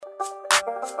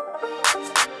Dog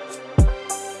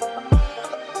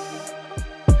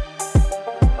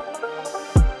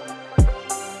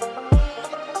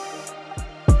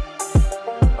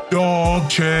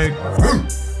check.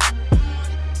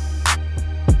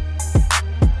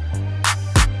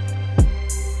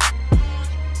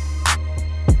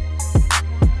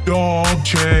 Dog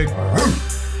check.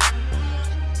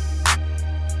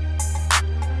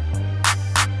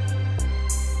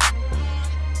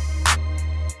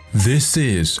 This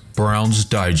is Browns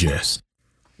Digest.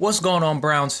 What's going on,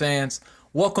 Browns fans?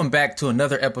 Welcome back to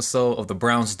another episode of the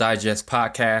Browns Digest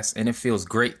podcast, and it feels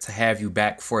great to have you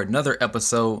back for another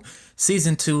episode.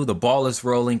 Season 2, the ball is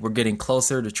rolling. We're getting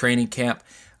closer to training camp.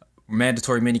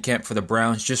 Mandatory minicamp for the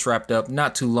Browns just wrapped up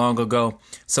not too long ago,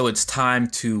 so it's time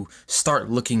to start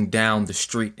looking down the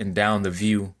street and down the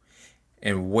view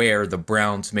and where the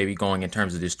Browns may be going in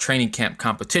terms of this training camp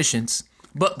competitions.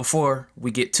 But before we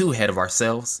get too ahead of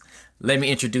ourselves, let me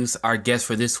introduce our guest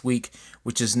for this week,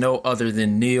 which is no other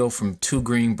than Neil from Two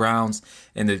Green Browns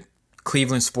and the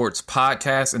Cleveland Sports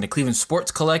Podcast and the Cleveland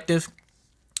Sports Collective.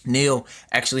 Neil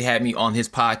actually had me on his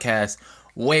podcast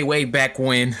way back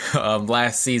when,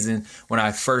 last season, when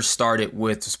I first started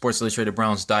with the Sports Illustrated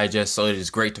Browns Digest. So it is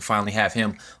great to finally have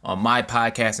him on my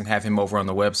podcast and have him over on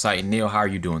the website. And Neil, how are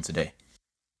you doing today?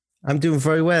 I'm doing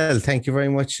very well. Thank you very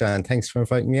much, Sean. Thanks for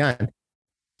inviting me on.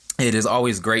 It is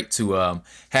always great to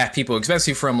have people,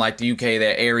 especially from like the UK,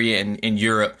 that area, and in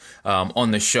Europe,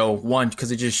 on the show. One,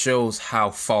 because it just shows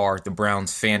how far the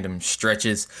Browns fandom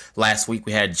stretches. Last week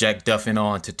we had Jack Duffin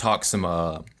on to talk some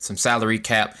salary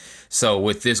cap. So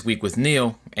with this week with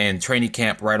Neil and training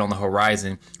camp right on the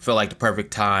horizon, felt like the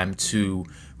perfect time to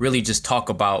really just talk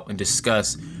about and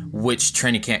discuss which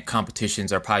training camp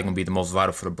competitions are probably going to be the most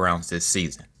vital for the Browns this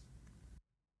season.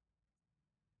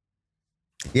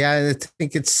 Yeah, I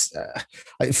think it's,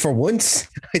 for once,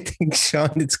 I think,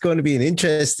 Sean, it's going to be an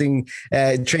interesting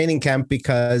training camp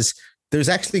because there's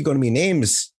actually going to be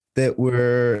names that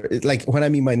were, like, when I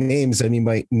mean my names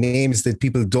that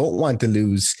people don't want to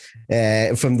lose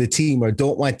from the team or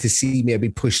don't want to see maybe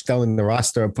pushed down the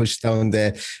roster or pushed down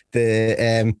the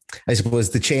I suppose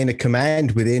the chain of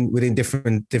command within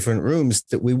different rooms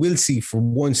that we will see for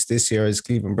once this year as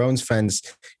Cleveland Browns fans.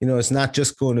 You know, it's not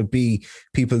just going to be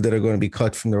people that are going to be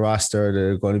cut from the roster, that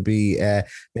are going to be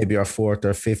maybe our fourth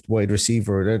or fifth wide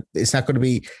receiver. It's not going to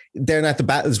be, they're not the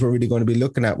battles we're really going to be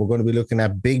looking at. We're going to be looking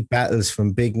at big battles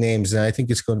from big names. And I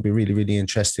think it's going to be really, really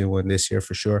interesting one this year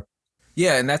for sure.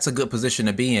 Yeah, and that's a good position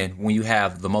to be in when you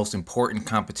have the most important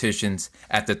competitions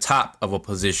at the top of a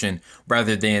position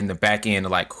rather than the back end,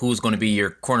 like who's going to be your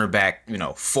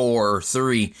cornerback, 4 or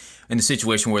 3, in the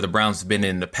situation where the Browns have been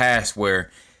in the past,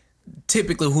 where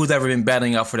typically who's ever been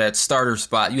battling out for that starter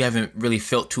spot, you haven't really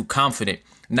felt too confident.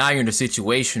 Now you're in a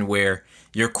situation where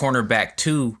your cornerback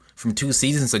 2 from 2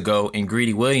 seasons ago in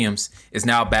Greedy Williams is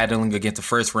now battling against a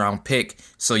first round pick.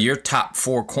 So your top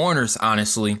 4 corners,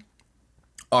 honestly,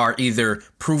 are either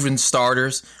proven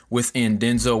starters within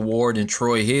Denzel Ward and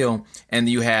Troy Hill, and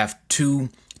you have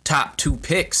top 2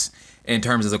 picks in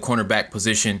terms of the cornerback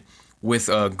position with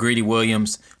Greedy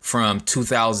Williams from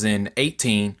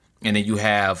 2018, and then you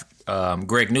have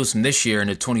Greg Newsome this year in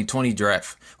the 2020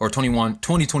 draft, or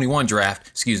 2021 draft,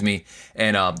 excuse me.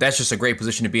 And that's just a great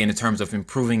position to be in terms of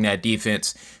improving that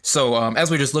defense. So as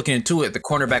we're just looking into it, the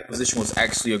cornerback position was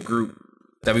actually a group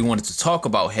that we wanted to talk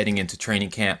about heading into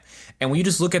training camp. And when you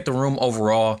just look at the room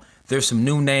overall, there's some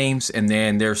new names and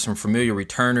then there's some familiar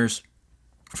returners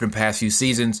from the past few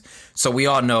seasons. So we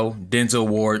all know Denzel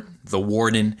Ward, the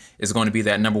Warden, is going to be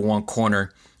that number 1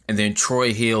 corner. And then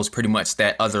Troy Hill's pretty much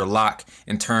that other lock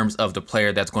in terms of the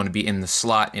player that's going to be in the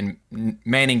slot and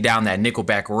manning down that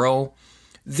nickelback role.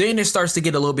 Then it starts to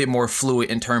get a little bit more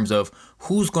fluid in terms of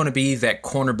who's going to be that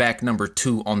cornerback number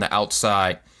 2 on the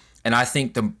outside. And I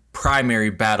think the primary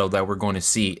battle that we're going to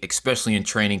see, especially in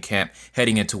training camp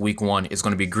heading into week 1, is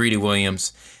going to be Greedy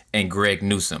Williams and Greg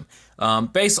Newsome.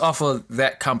 Based off of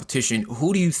that competition,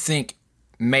 who do you think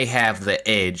may have the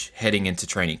edge heading into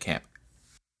training camp?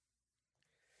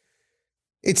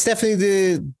 It's definitely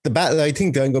the battle I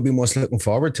think that I'm going to be most looking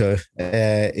forward to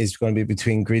is going to be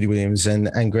between Greedy Williams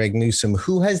and Greg Newsome.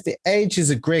 Who has the edge is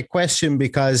a great question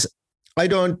because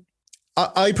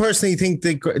I personally think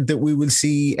that we will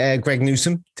see Greg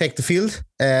Newsome take the field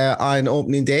on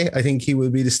opening day. I think he will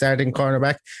be the starting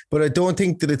cornerback, but I don't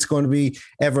think that it's going to be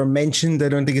ever mentioned. I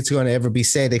don't think it's going to ever be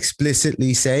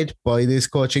explicitly said by this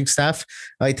coaching staff.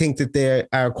 I think that they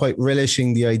are quite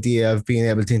relishing the idea of being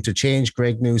able to interchange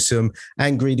Greg Newsome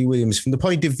and Greedy Williams from the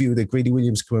point of view that Greedy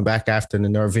Williams coming back after the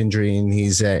nerve injury in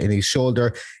his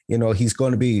shoulder. There's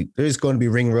going to be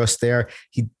ring rust there.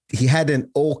 he had an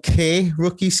okay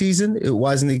rookie season. It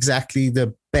wasn't exactly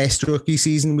the best rookie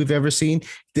season we've ever seen. He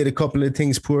did a couple of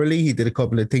things poorly. He did a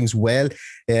couple of things well.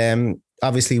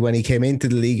 Obviously, when he came into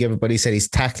the league, everybody said his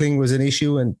tackling was an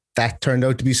issue, and that turned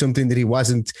out to be something that he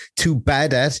wasn't too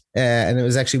bad at. And it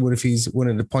was actually one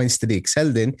of the points that he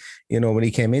excelled in, when he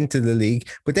came into the league.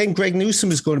 But then Greg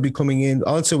Newsome is going to be coming in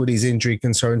also with his injury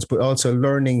concerns, but also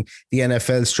learning the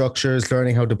NFL structures,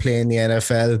 learning how to play in the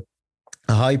NFL.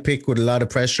 A high pick with a lot of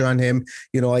pressure on him.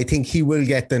 I think he will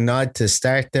get the nod to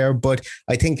start there. But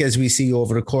I think as we see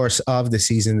over the course of the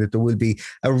season that there will be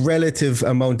a relative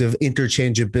amount of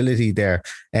interchangeability there,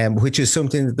 which is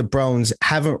something that the Browns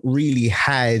haven't really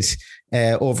had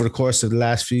over the course of the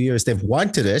last few years. They've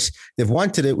wanted it. They've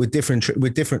wanted it with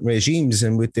different regimes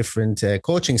and with different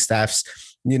coaching staffs.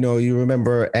 You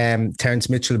remember Terrence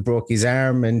Mitchell broke his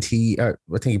arm, and I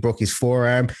think he broke his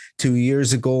forearm 2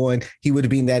 years ago, and he would have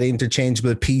been that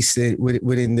interchangeable piece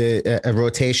within the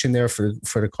rotation there for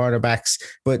the cornerbacks.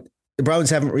 But the Browns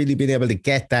haven't really been able to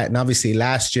get that. And obviously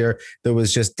last year there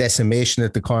was just decimation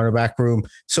at the cornerback room.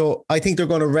 So I think they're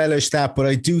going to relish that. But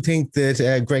I do think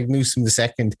that Greg Newsome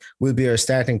II will be our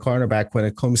starting cornerback when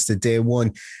it comes to day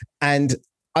one. And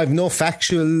I've no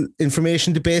factual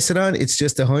information to base it on. It's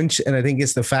just a hunch. And I think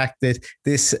it's the fact that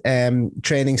this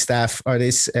training staff, or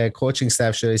this coaching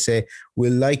staff, should I say,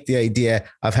 will like the idea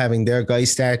of having their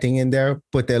guys starting in there,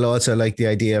 but they'll also like the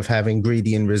idea of having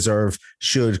Greedy in reserve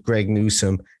should Greg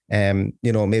Newsome,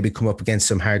 maybe come up against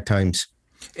some hard times.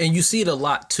 And you see it a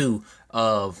lot too.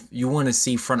 You want to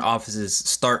see front offices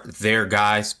start their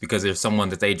guys because there's someone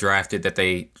that they drafted that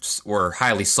they were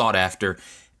highly sought after.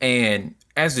 And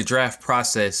as the draft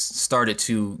process started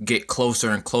to get closer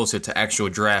and closer to actual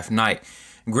draft night,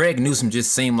 Greg Newsome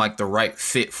just seemed like the right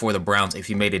fit for the Browns if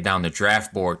he made it down the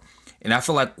draft board. And I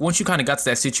feel like once you kind of got to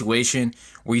that situation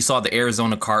where you saw the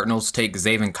Arizona Cardinals take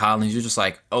Zaven Collins, you're just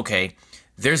like, okay,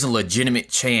 there's a legitimate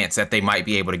chance that they might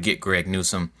be able to get Greg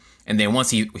Newsome. And then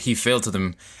once he fell to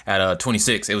them at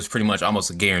 26, it was pretty much almost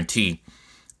a guarantee.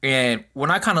 And when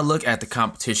I kind of look at the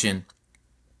competition,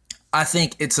 I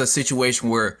think it's a situation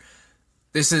where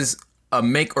this is a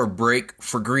make or break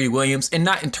for Greedy Williams, and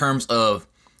not in terms of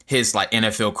his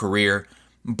NFL career,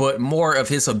 but more of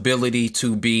his ability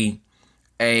to be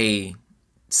a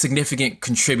significant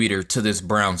contributor to this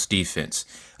Browns defense.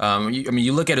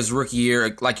 You look at his rookie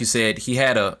year, like you said, he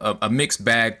had a mixed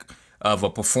bag of a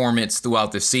performance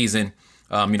throughout the season.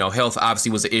 Health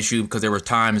obviously was an issue because there were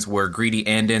times where Greedy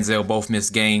and Denzel both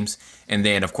missed games, and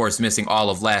then, of course, missing all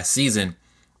of last season.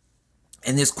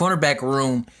 And this cornerback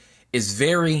room is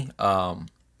very,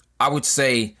 I would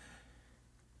say,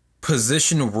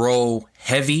 position role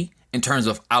heavy in terms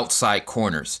of outside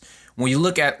corners. When you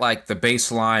look at the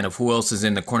baseline of who else is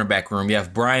in the cornerback room, you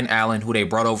have Brian Allen, who they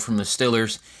brought over from the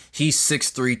Steelers. He's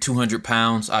 6'3", 200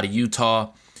 pounds out of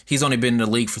Utah. He's only been in the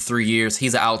league for 3 years.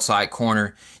 He's an outside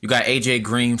corner. You got A.J.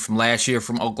 Green from last year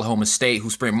from Oklahoma State, who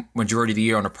spent majority of the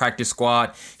year on the practice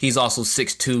squad. He's also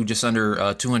 6'2", just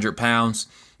under 200 pounds.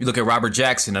 You look at Robert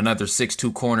Jackson, another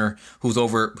 6'2" corner he's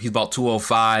about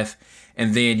 205.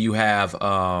 And then you have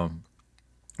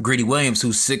Greedy Williams,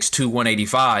 who's 6'2",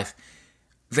 185.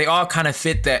 They all kind of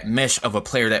fit that mesh of a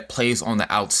player that plays on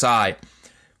the outside.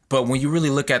 But when you really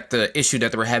look at the issue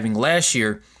that they were having last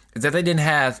year, is that they didn't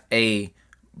have a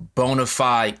bona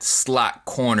fide slot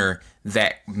corner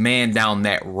that manned down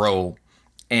that role.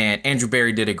 And Andrew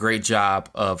Berry did a great job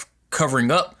of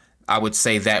covering up, I would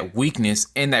say, that weakness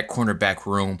in that cornerback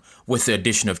room with the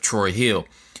addition of Troy Hill.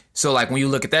 So when you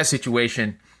look at that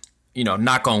situation,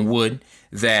 knock on wood,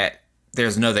 that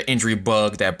there's another injury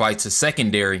bug that bites the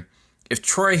secondary. If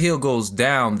Troy Hill goes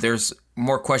down, there's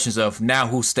more questions of now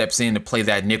who steps in to play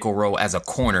that nickel role as a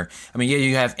corner.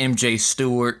 You have MJ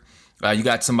Stewart. You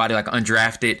got somebody like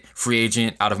undrafted free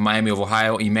agent out of Miami of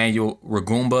Ohio, Emmanuel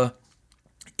Ragumba.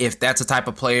 If that's a type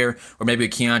of player, or maybe a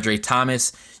Keandre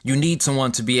Thomas, you need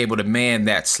someone to be able to man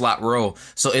that slot role.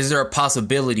 So is there a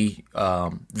possibility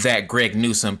that Greg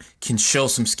Newsome can show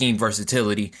some scheme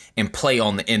versatility and play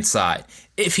on the inside?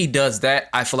 If he does that,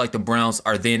 I feel like the Browns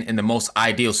are then in the most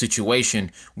ideal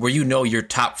situation where your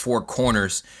top four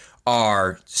corners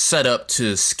are set up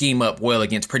to scheme up well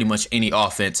against pretty much any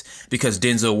offense, because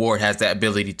Denzel Ward has that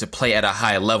ability to play at a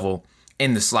high level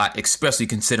in the slot, especially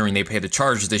considering they pay the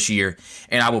Chargers this year.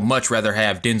 And I would much rather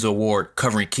have Denzel Ward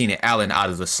covering Keenan Allen out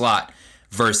of the slot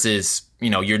versus,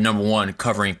 your number one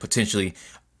covering potentially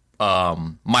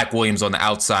Mike Williams on the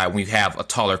outside when you have a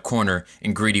taller corner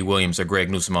in Greedy Williams or Greg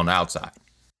Newsome on the outside.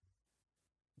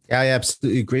 I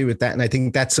absolutely agree with that. And I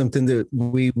think that's something that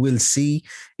we will see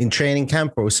in training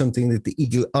camp, or something that the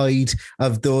eagle-eyed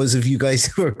of those of you guys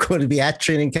who are going to be at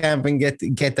training camp and get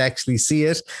to actually see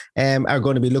it, are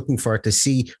going to be looking for, to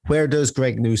see where does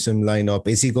Greg Newsome line up.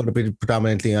 Is he going to be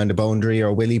predominantly on the boundary,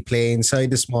 or will he play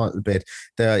inside a small bit?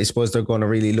 I suppose they're going to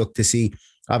really look to see.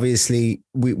 Obviously,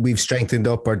 we've strengthened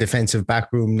up our defensive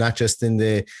back room, not just in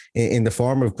the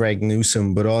form of Greg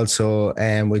Newsome, but also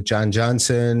with John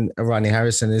Johnson. Ronnie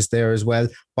Harrison is there as well.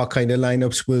 What kind of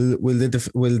lineups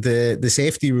will the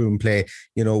safety room play?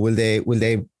 You know, will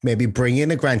they maybe bring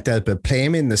in a Grant Delpit, play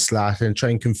him in the slot, and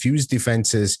try and confuse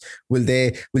defenses? Will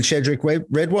Shedrick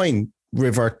Redwine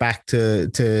revert back to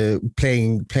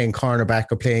playing cornerback,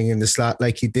 or playing in the slot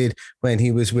like he did when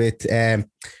he was with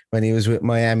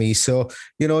Miami? So,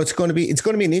 you know, it's going to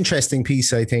be an interesting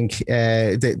piece, I think,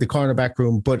 the cornerback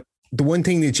room. But the one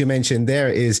thing that you mentioned there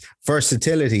is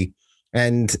versatility,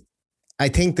 and I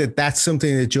think that that's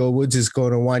something that Joe Woods is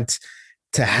going to want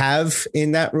to have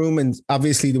in that room. And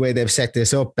obviously, the way they've set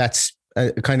this up, that's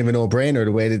kind of a no-brainer,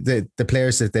 the way that the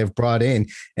players that they've brought in,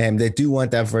 and they do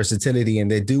want that versatility,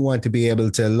 and they do want to be able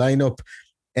to line up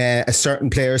a certain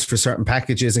players for certain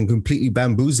packages and completely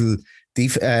bamboozle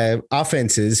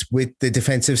offenses with the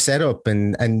defensive setup.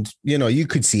 And you know, you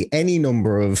could see any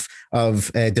number of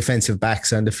defensive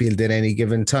backs on the field at any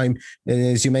given time. And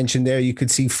as you mentioned there, you could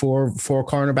see five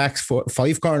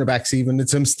cornerbacks even at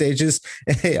some stages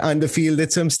on the field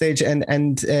at some stage.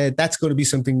 And that's going to be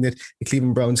something that the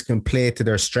Cleveland Browns can play to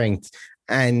their strength,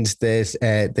 and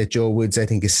that Joe Woods, I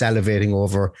think, is salivating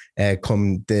over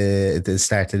come the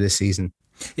start of the season.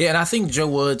 Yeah, and I think Joe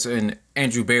Woods and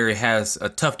Andrew Berry has a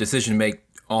tough decision to make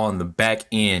on the back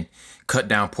end cut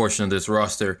down portion of this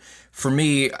roster. For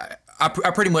me, I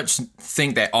pretty much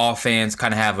think that all fans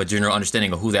kind of have a general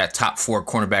understanding of who that top four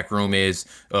cornerback room is,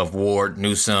 of Ward,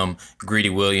 Newsome,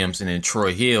 Greedy Williams, and then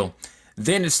Troy Hill.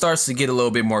 Then it starts to get a little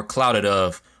bit more clouded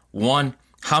of, one,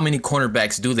 how many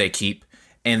cornerbacks do they keep?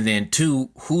 And then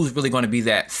two, who's really going to be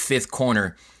that fifth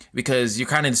corner? Because you're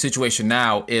kind of in the situation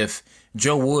now, if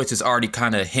Joe Woods has already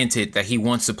kind of hinted that he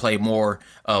wants to play more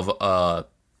of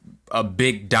a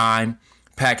big dime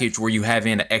package where you have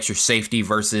in an extra safety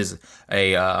versus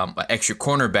a extra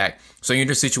cornerback. So you're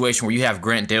in a situation where you have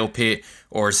Grant Delpit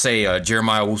or say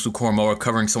Jeremiah Owusu-Koramoah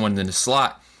covering someone in the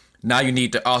slot. Now you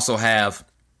need to also have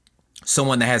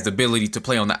someone that has the ability to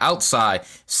play on the outside,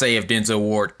 say if Denzel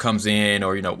Ward comes in,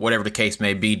 or, you know, whatever the case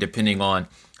may be, depending on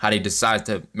how they decide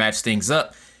to match things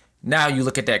up. Now you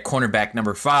look at that cornerback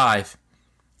number 5.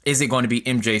 Is it going to be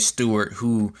MJ Stewart,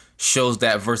 who shows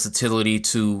that versatility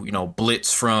to, you know,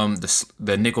 blitz from the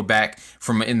nickelback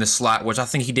from in the slot, which I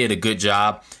think he did a good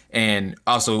job, and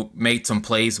also made some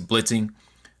plays blitzing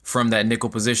from that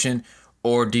nickel position?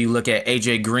 Or do you look at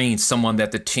AJ Green, someone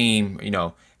that the team, you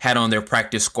know, had on their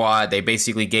practice squad? They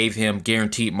basically gave him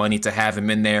guaranteed money to have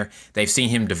him in there. They've seen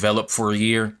him develop for a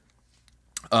year.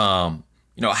 You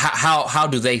know, how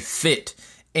do they fit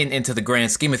into the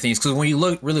grand scheme of things? Because when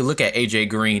you really look at AJ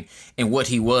Green and what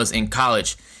he was in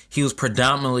college, he was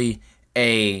predominantly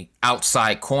a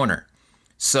outside corner.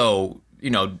 So, you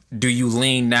know, do you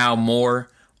lean now more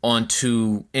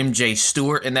onto MJ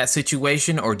Stewart in that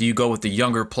situation, or do you go with the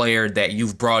younger player that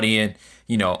you've brought in,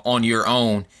 you know, on your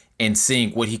own and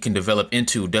seeing what he can develop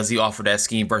into? Does he offer that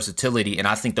scheme versatility? And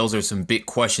I think those are some big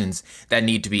questions that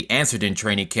need to be answered in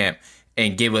training camp,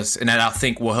 and that I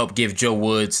think will help give Joe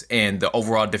Woods and the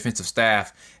overall defensive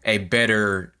staff a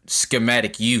better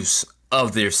schematic use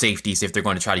of their safeties if they're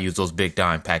going to try to use those big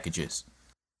dime packages.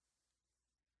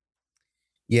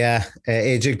 Yeah,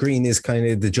 AJ Green is kind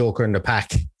of the joker in the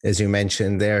pack, as you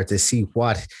mentioned there, to see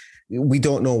what. We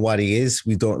don't know what he is.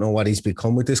 We don't know what he's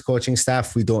become with this coaching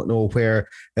staff. We don't know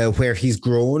where he's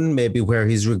grown, maybe where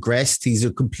he's regressed. He's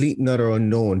a complete and utter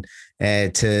unknown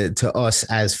to us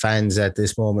as fans at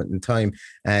this moment in time.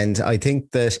 And I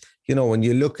think that, you know, when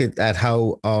you look at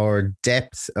how our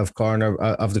depth of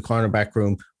the cornerback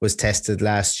room was tested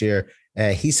last year,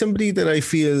 he's somebody that I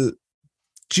feel,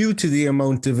 due to the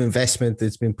amount of investment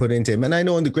that's been put into him, and I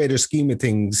know in the greater scheme of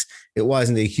things, it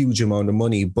wasn't a huge amount of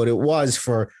money, but it was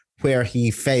for where he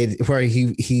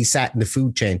sat in the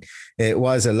food chain. It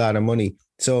was a lot of money.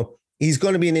 So he's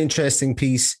going to be an interesting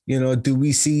piece. You know, do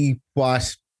we see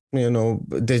what, you know,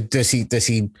 does he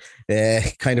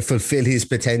kind of fulfill his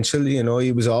potential? You know,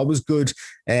 he was always good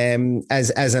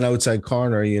as an outside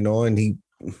corner, you know, and he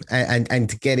and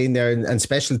to get in there and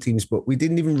special teams, but we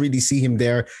didn't even really see him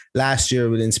there last year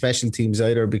within special teams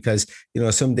either, because, you know,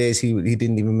 some days he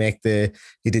didn't even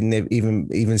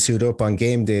suit up on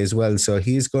game day as well. So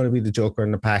he's going to be the joker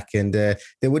in the pack, and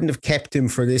they wouldn't have kept him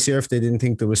for this year if they didn't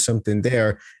think there was something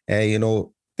there. You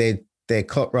know, they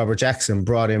cut Robert Jackson,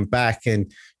 brought him back, and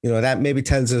that maybe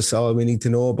tells us all we need to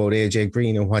know about AJ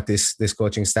Green and what this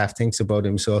coaching staff thinks about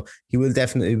him. So he will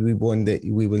definitely be one that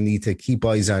we will need to keep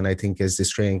eyes on, I think, as this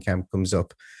training camp comes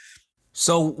up.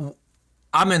 So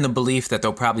I'm in the belief that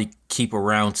they'll probably keep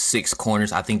around 6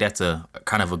 corners. I think that's a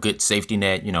kind of a good safety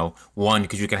net, one,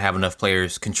 because you can have enough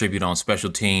players contribute on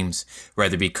special teams,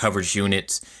 whether it be coverage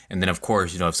units. And then, of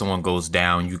course, if someone goes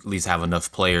down, you at least have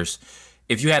enough players.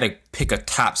 If you had to pick a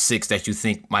top 6 that you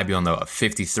think might be on the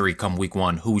 53 come week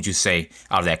 1, who would you say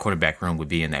out of that cornerback room would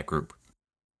be in that group?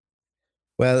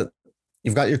 Well,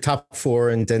 you've got your top 4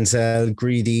 in Denzel,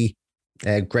 Greedy,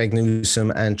 Greg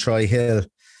Newsome, and Troy Hill.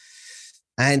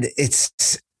 And it's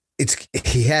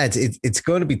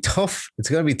going to be tough. It's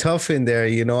going to be tough in there.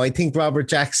 I think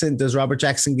does Robert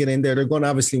Jackson get in there? They're going to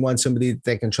obviously want somebody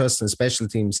they can trust in special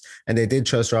teams. And they did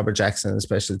trust Robert Jackson in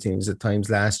special teams at times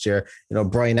last year.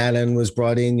 Brian Allen was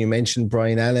brought in. You mentioned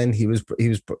Brian Allen. He was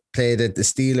played at the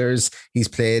Steelers. He's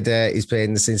played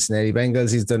in the Cincinnati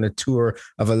Bengals. He's done a tour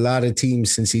of a lot of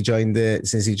teams since he joined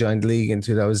the league in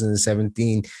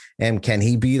 2017. Can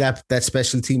he be that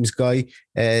special teams guy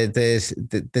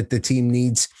that the team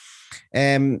needs?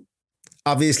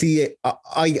 Obviously,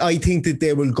 I think that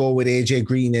they will go with AJ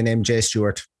Green and MJ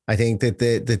Stewart. I think that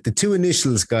the two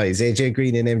initials guys, AJ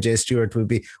Green and MJ Stewart,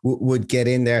 would get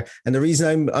in there. And the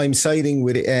reason I'm siding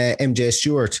with MJ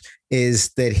Stewart is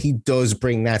that he does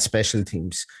bring that special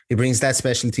teams. He brings that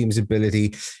special teams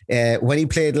ability. When he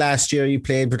played last year, he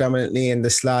played predominantly in the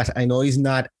slot. I know he's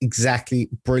not exactly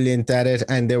brilliant at it,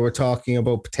 and they were talking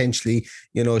about potentially,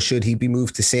 should he be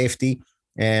moved to safety?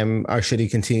 Or should he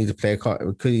continue to play?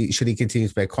 Should he continue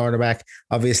to play cornerback?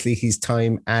 Obviously, his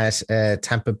time at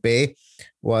Tampa Bay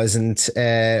wasn't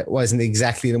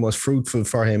exactly the most fruitful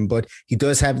for him, but he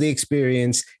does have the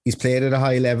experience. He's played at a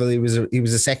high level. He was a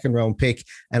 2nd round pick,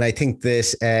 and I think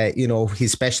that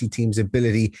his special teams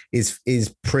ability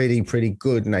is pretty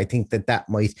good, and I think that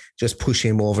might just push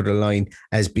him over the line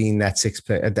as being that 5th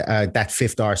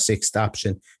or 6th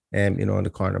option, in the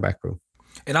cornerback room.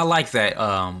 And I like that.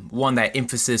 That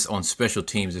emphasis on special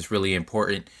teams is really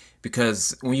important,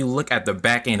 because when you look at the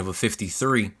back end of a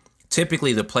 53,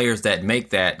 typically the players that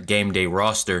make that game day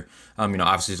roster,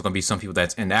 obviously there's going to be some people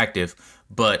that's inactive,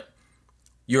 but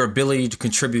your ability to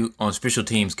contribute on special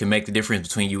teams can make the difference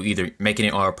between you either making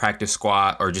it on a practice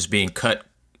squad or just being cut,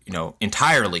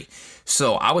 entirely.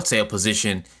 So I would say a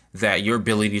position that your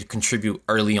ability to contribute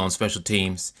early on special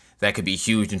teams, that could be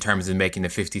huge in terms of making the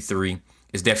 53,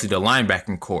 is definitely the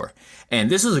linebacking core. And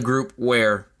this is a group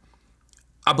where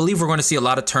I believe we're going to see a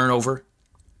lot of turnover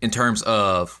in terms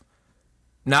of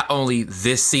not only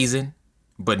this season,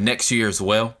 but next year as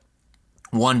well.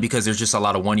 One, because there's just a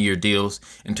lot of 1-year deals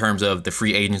in terms of the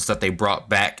free agents that they brought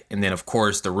back. And then, of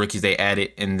course, the rookies they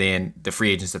added, and then the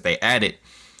free agents that they added.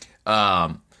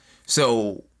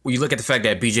 So when you look at the fact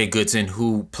that BJ Goodson,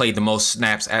 who played the most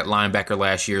snaps at linebacker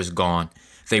last year, is gone.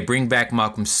 They bring back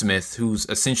Malcolm Smith, who's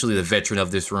essentially the veteran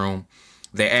of this room.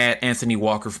 They add Anthony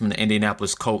Walker from the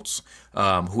Indianapolis Colts,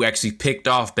 who actually picked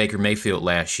off Baker Mayfield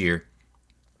last year.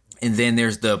 And then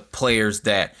there's the players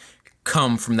that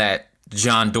come from that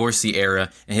John Dorsey era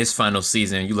in his final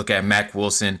season. You look at Mack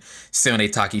Wilson, Sione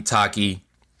Takitaki.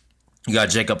 You got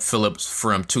Jacob Phillips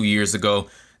from 2 years ago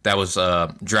that was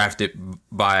drafted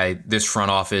by this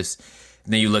front office.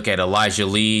 And then you look at Elijah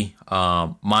Lee,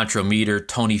 Montrell Meter,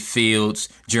 Tony Fields,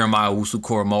 Jeremiah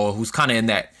Owusu-Koramoah, who's kind of in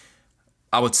that,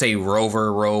 I would say,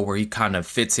 rover role where he kind of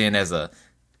fits in as a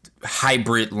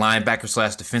hybrid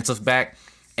linebacker / defensive back.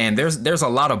 And there's a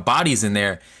lot of bodies in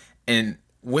there. And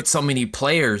with so many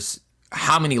players,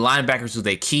 how many linebackers do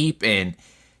they keep? And,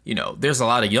 there's a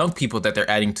lot of young people that they're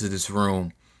adding to this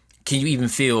room. Can you even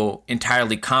feel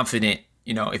entirely confident,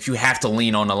 if you have to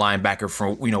lean on a linebacker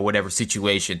for, whatever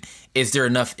situation? Is there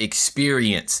enough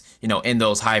experience, in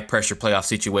those high pressure playoff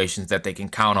situations that they can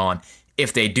count on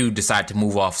if they do decide to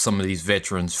move off some of these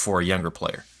veterans for a younger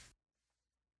player?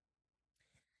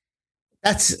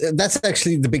 That's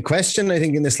actually the big question, I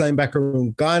think, in this linebacker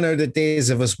room. Gone are the days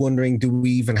of us wondering, do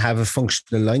we even have a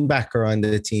functional linebacker on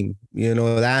the team?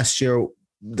 Last year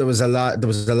there was a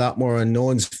lot more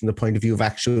unknowns from the point of view of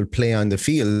actual play on the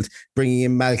field. Bringing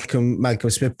in Malcolm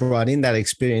Smith brought in that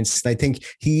experience, and I think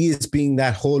he is being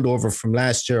that holdover from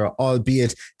last year,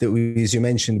 albeit that we, as you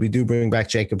mentioned, we do bring back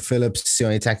Jacob Phillips,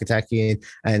 Sione Takitaki,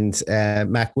 and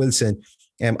Mack Wilson.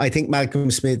 I think Malcolm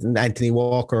Smith and Anthony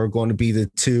Walker are going to be the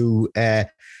two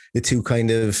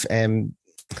kind of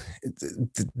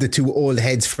the two old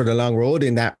heads for the long road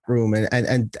in that room,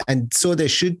 and so they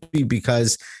should be,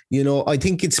 because I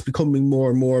think it's becoming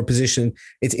more and more a position.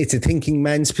 It's a thinking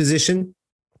man's position,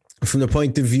 from the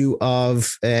point of view of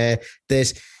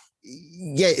that.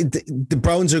 Yeah, the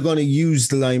Browns are going to use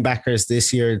the linebackers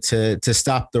this year to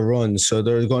stop the run. So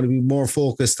they're going to be more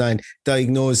focused on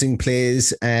diagnosing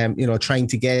plays, trying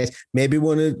to get maybe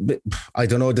I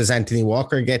don't know, does Anthony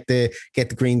Walker get the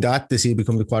green dot? Does he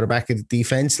become the quarterback of the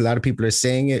defense? A lot of people are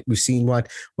saying it. We've seen what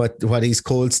his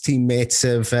Colts teammates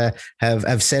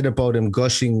have said about him,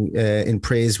 gushing in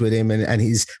praise with him and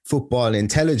his football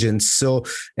intelligence. So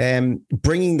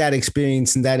bringing that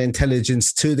experience and that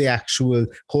intelligence to the actual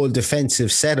whole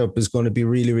defensive setup is going to be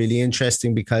really, really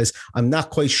interesting, because I'm not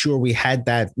quite sure we had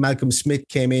that. Malcolm Smith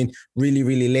came in really,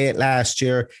 really late last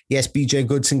year. Yes, BJ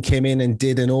Goodson came in and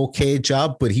did an okay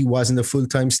job, but he wasn't a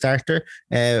full-time starter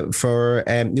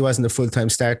he wasn't a full-time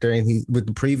starter. And he, with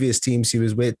the previous teams he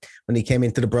was with, when he came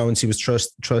into the Browns, he was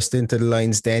thrust into the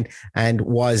Lions den and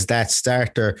was that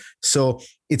starter. So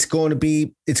it's going to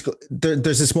be,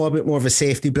 there's a small bit more of a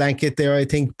safety blanket there, I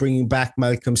think, bringing back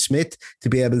Malcolm Smith to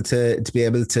be able to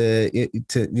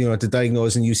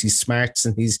diagnose and use his smarts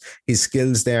and his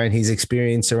skills there and his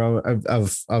experience around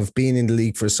of being in the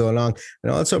league for so long.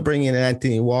 And also bringing in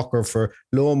Anthony Walker for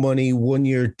low money,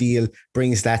 1-year deal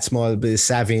brings that small bit of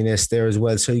savviness there as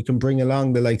well. So you can bring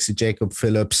along the likes of Jacob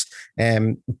Phillips,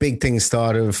 big things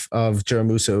thought of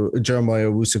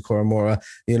Jeremiah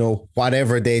Owusu-Koramoah,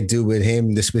 whatever they do with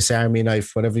him, the Swiss Army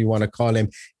knife, whatever you want to call him,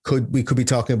 we could be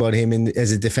talking about him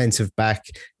as a defensive back.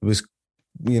 It was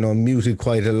muted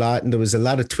quite a lot, and there was a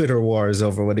lot of Twitter wars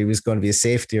over whether he was going to be a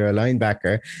safety or a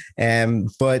linebacker.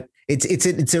 But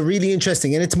it's a really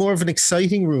interesting, and it's more of an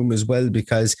exciting room as well,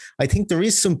 because I think there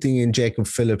is something in Jacob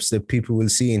Phillips that people will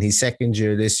see in his second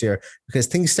year this year, because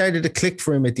things started to click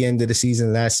for him at the end of the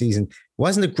season last season. It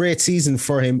wasn't a great season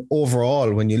for him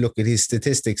overall when you look at his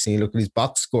statistics and you look at his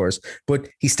box scores, but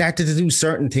he started to do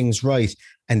certain things right.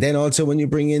 And then also when you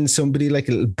bring in somebody like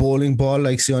a little bowling ball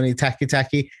like Sione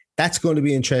Takitaki, that's going to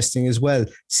be interesting as well.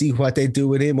 See what they do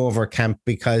with him over camp,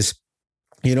 because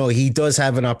he does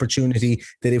have an opportunity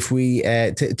that if we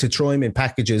to throw him in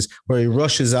packages where he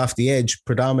rushes off the edge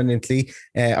predominantly,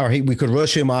 we could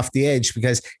rush him off the edge,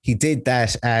 because he did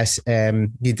that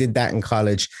in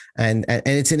college, and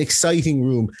it's an exciting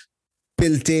room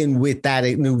built in with that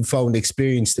newfound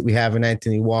experience that we have in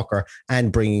Anthony Walker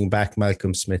and bringing back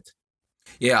Malcolm Smith.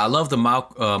 Yeah, I love the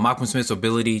Malcolm Smith's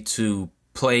ability to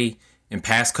play in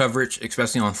pass coverage,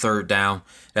 especially on third down.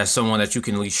 That's someone that you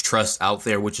can at least trust out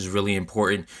there, which is really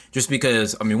important. Just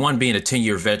because, one, being a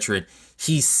 10-year veteran,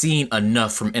 he's seen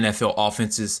enough from NFL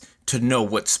offenses to know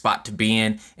what spot to be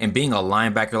in. And being a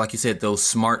linebacker, like you said, those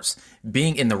smarts,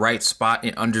 being in the right spot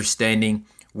and understanding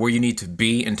where you need to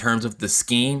be in terms of the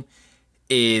scheme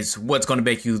is what's going to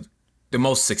make you the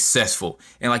most successful.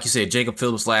 And like you said, Jacob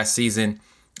Phillips last season,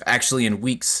 actually in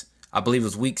week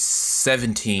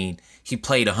 17, he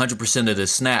played 100% of the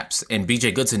snaps, and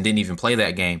BJ Goodson didn't even play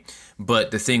that game.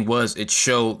 But the thing was, it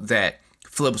showed that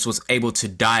Phillips was able to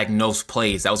diagnose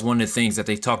plays. That was one of the things that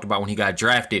they talked about when he got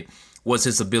drafted, was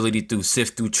his ability to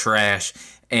sift through trash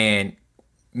and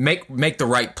make the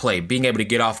right play, being able to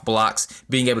get off blocks,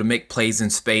 being able to make plays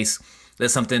in space.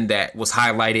 That's something that was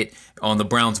highlighted on the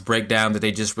Browns breakdown that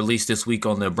they just released this week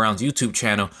on the Browns YouTube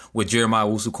channel with Jeremiah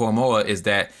Owusu-Koramoah, is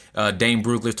that Dane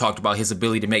Brugler talked about his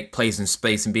ability to make plays in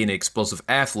space and being an explosive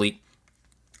athlete.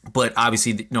 But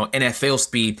obviously, NFL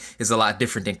speed is a lot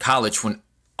different than college, when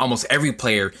almost every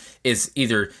player is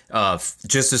either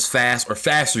just as fast or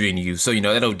faster than you. So,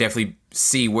 that'll definitely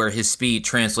see where his speed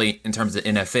translate in terms of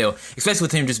NFL, especially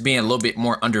with him just being a little bit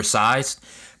more undersized.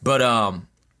 But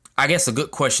I guess a good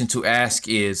question to ask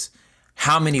is,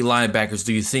 how many linebackers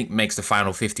do you think makes the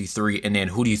final 53? And then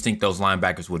who do you think those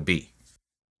linebackers would be?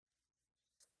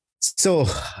 So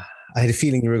I had a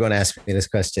feeling you were going to ask me this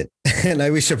question, and I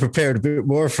wish I prepared a bit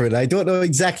more for it. I don't know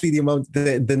exactly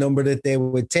the number that they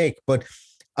would take, but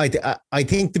I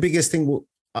think the biggest thing,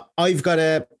 I've got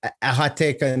a hot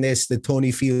take on this, that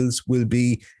Tony Fields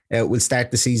will start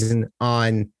the season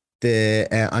on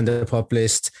the PUP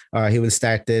list, or he will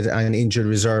start it on injured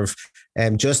reserve.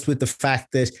 Just with the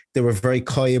fact that they were very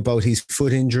coy about his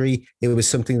foot injury. It was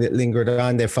something that lingered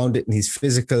on. They found it in his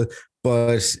physical,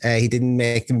 but he didn't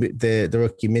make the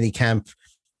rookie mini camp.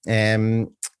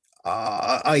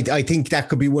 I think that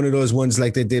could be one of those ones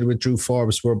like they did with Drew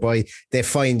Forbes, whereby they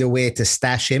find a way to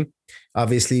stash him,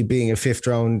 obviously being a fifth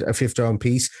round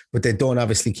piece, but they don't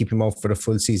obviously keep him out for the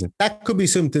full season. That could be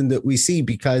something that we see,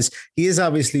 because he is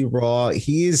obviously raw.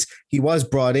 He was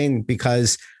brought in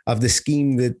because of the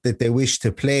scheme that they wish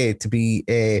to play, to be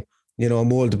a a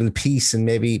moldable piece. And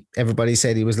maybe everybody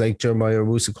said he was like Jeremiah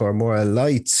Owusu-Koramoah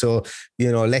light. So,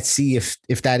 let's see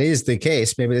if that is the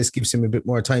case. Maybe this gives him a bit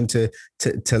more time to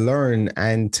learn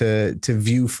and to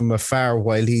view from afar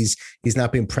while he's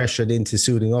not being pressured into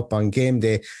suiting up on game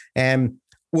day.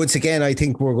 Once again, I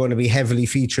think we're going to be heavily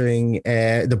featuring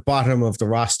the bottom of the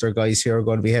roster guys here are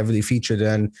going to be heavily featured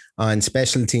on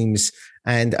special teams.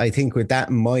 And I think with that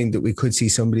in mind, that we could see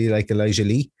somebody like Elijah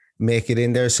Lee make it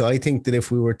in there. So I think that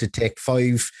if we were to take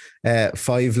five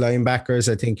linebackers,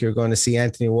 I think you're going to see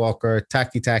Anthony Walker,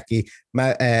 Taki,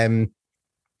 Malcolm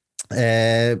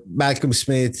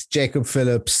Smith, Jacob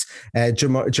Phillips,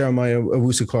 Jeremiah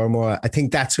Owusu-Koramoah. I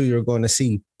think that's who you're going to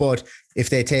see. But if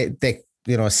they take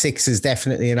 6 is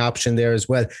definitely an option there as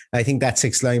well. I think that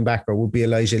 6 linebacker would be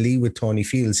Elijah Lee with Tony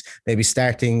Fields, maybe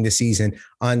starting the season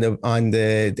on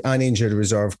injured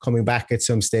reserve, coming back at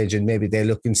some stage, and maybe they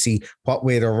look and see what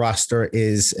way their roster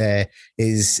is kind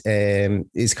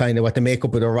of what the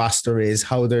makeup of the roster is,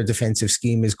 how their defensive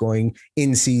scheme is going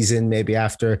in season, maybe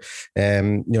after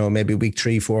maybe week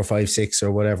 3, 4, 5, 6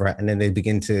 or whatever, and then they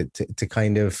begin to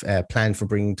kind of plan for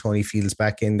bringing Tony Fields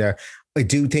back in there. I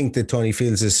do think that Tony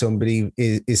Fields is somebody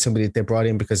that they brought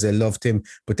in because they loved him,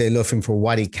 but they love him for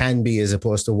what he can be as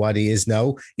opposed to what he is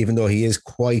now, even though he is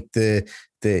quite the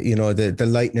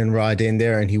lightning rod in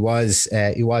there, and he was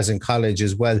in college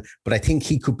as well. But I think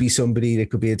he could be somebody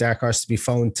that could be a dark horse to be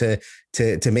found to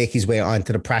make his way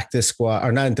onto the practice squad,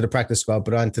 or not into the practice squad,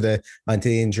 but onto the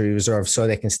injury reserve, so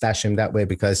they can stash him that way,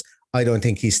 because I don't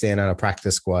think he's staying on a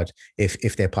practice squad.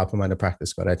 If they pop him on the practice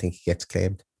squad, I think he gets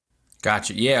claimed.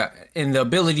 Gotcha. Yeah. And the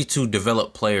ability to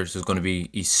develop players is going to be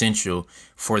essential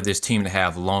for this team to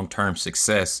have long-term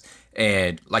success.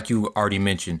 And like you already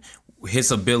mentioned,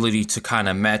 his ability to kind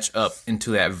of match up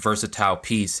into that versatile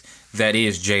piece that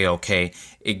is JOK,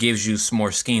 it gives you some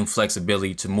more scheme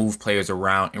flexibility to move players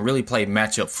around and really play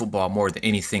matchup football more than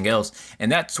anything else.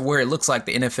 And that's where it looks like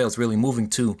the NFL is really moving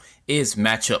to, is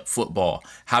matchup football.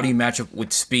 How do you match up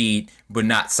with speed but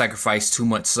not sacrifice too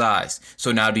much size?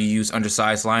 So now do you use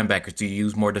undersized linebackers? Do you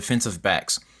use more defensive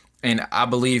backs? And I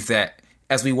believe that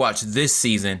as we watch this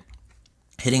season,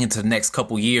 heading into the next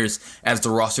couple years, as the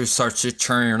roster starts to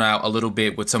churn out a little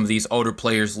bit with some of these older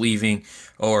players leaving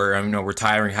or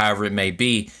retiring, however it may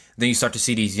be, then you start to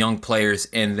see these young players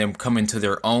and them come into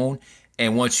their own.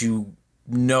 And once you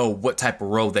know what type of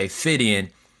role they fit in,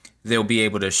 they'll be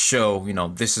able to show,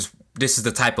 this is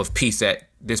the type of piece that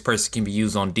this person can be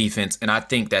used on defense. And I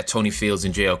think that Tony Fields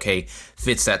and JOK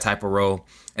fits that type of role.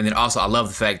 And then also I love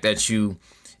the fact that you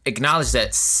acknowledge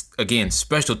that, again,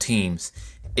 special teams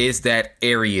is that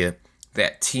area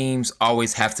that teams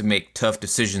always have to make tough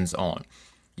decisions on.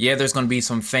 Yeah, there's going to be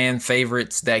some fan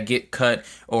favorites that get cut,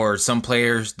 or some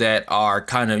players that are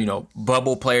kind of,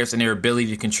 bubble players, and their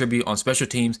ability to contribute on special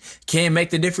teams can make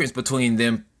the difference between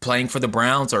them playing for the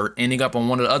Browns or ending up on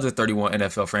one of the other 31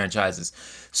 NFL franchises.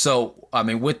 So,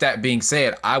 with that being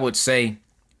said, I would say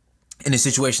in a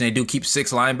situation they do keep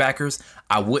 6 linebackers,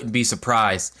 I wouldn't be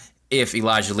surprised if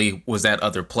Elijah Lee was that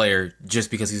other player,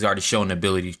 just because he's already shown the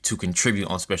ability to contribute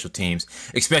on special teams,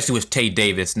 especially with Tay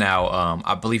Davis now.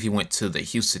 I believe he went to the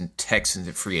Houston Texans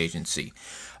in free agency.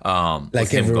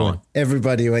 Like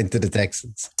everybody went to the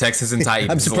Texans. Texans and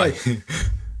Titans. I'm surprised.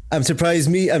 I'm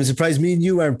surprised me and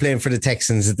you aren't playing for the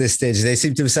Texans at this stage. They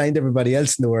seem to have signed everybody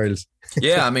else in the world.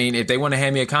 Yeah, if they want to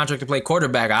hand me a contract to play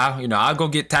quarterback, I'll go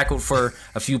get tackled for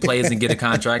a few plays and get a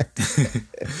contract.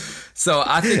 So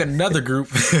I think another group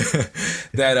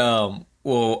that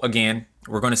again,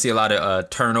 we're going to see a lot of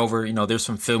turnover. There's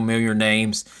some familiar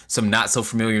names, some not so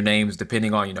familiar names,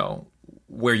 depending on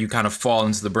where you kind of fall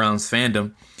into the Browns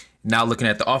fandom. Now looking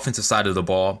at the offensive side of the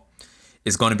ball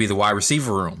is going to be the wide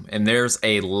receiver room, and there's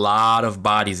a lot of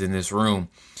bodies in this room.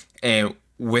 And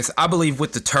I believe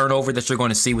with the turnover that you're going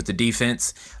to see with the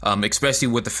defense, especially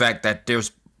with the fact that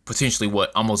there's potentially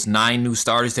almost 9 new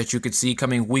starters that you could see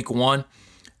coming week 1,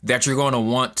 that you're going to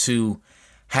want to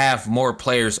have more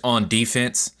players on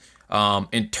defense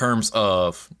in terms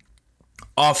of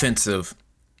offensive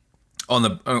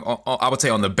I would say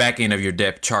on the back end of your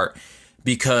depth chart,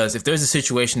 because if there's a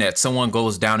situation that someone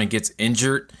goes down and gets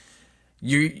injured,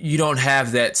 you don't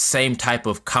have that same type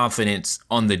of confidence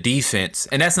on the defense.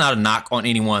 And that's not a knock on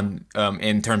anyone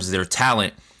in terms of their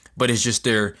talent, but it's just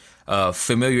their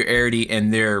familiarity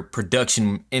and their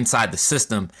production inside the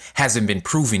system hasn't been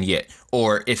proven yet.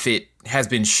 Or if it has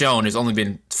been shown, there's only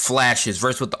been flashes.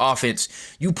 Versus with the offense,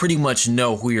 you pretty much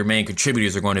know who your main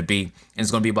contributors are going to be, and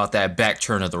it's going to be about that back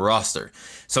turn of the roster.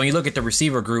 So when you look at the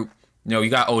receiver group, you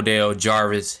got Odell,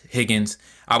 Jarvis, Higgins.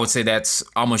 I would say that's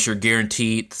almost your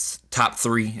guaranteed top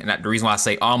 3. And the reason why I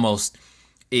say almost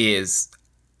is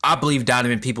I believe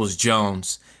Donovan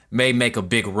Peoples-Jones may make a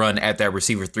big run at that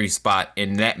receiver 3 spot,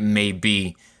 and that may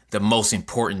be the most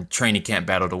important training camp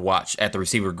battle to watch at the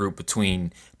receiver group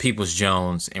between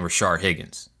Peoples-Jones and Rashard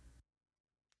Higgins.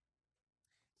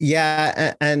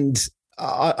 Yeah, and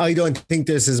I don't think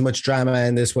there's as much drama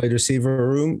in this wide receiver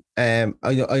room. I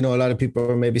know a lot of people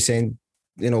are maybe saying,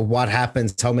 what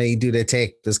happens? How many do they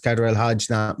take? Does Cardell Hodge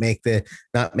not make the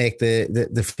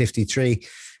 53?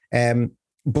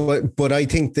 But I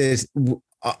think that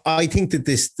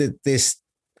this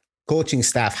coaching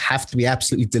staff have to be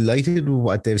absolutely delighted with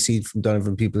what they've seen from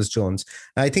Donovan Peoples-Jones.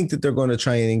 I think that they're going to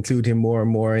try and include him more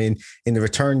and more in the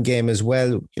return game as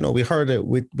well. We heard it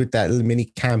with that little mini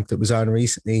camp that was on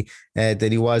recently,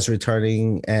 that he was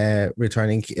returning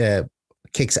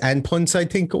kicks and punts, I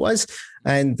think it was,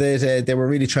 and that they were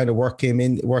really trying to work him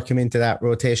into that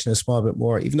rotation a small bit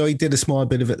more. Even though he did a small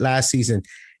bit of it last season,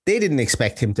 they didn't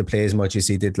expect him to play as much as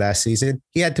he did last season.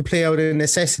 He had to play out of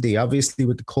necessity, obviously,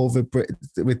 with the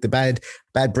COVID, with the bad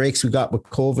breaks we got with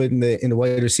COVID in the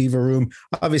wide receiver room.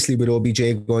 Obviously, with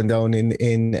OBJ going down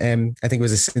in I think it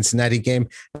was a Cincinnati game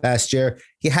last year,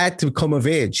 he had to come of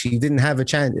age. He didn't have a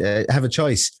chance, have a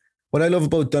choice. What I love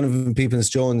about Donovan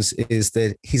Peoples-Jones is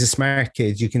that he's a smart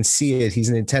kid. You can see it. He's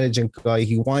an intelligent guy.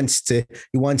 He wants to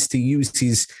use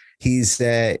his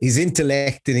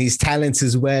intellect and his talents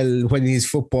as well when his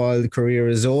football career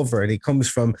is over. And he comes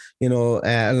from,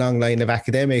 a long line of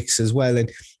academics as well.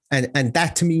 And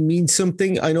that to me means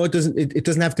something. I know it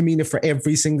doesn't have to mean it for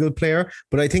every single player,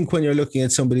 but I think when you're looking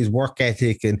at somebody's work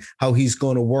ethic and how he's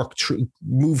going to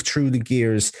move through the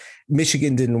gears,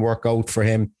 Michigan didn't work out for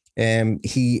him.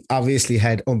 He obviously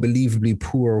had unbelievably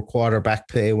poor quarterback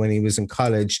play when he was in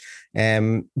college.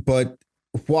 But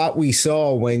what we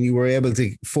saw when you were able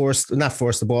to not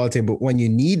force the ball to him, but when you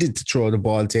needed to throw the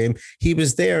ball to him, he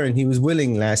was there and he was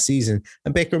willing last season.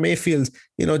 And Baker Mayfield,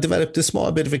 developed a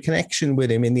small bit of a connection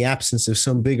with him in the absence of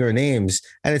some bigger names.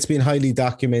 And it's been highly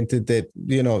documented that,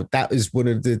 that is one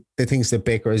of the things that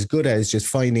Baker is good at, is just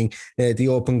finding the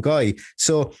open guy.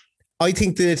 So I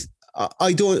think that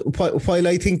while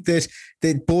I think that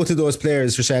both of those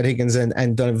players, Rashard Higgins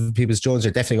and Donovan Peoples-Jones,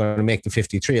 are definitely going to make the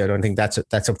 53. I don't think that's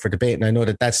up for debate. And I know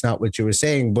that that's not what you were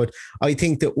saying, but I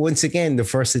think that once again, the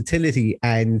versatility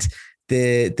and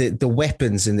the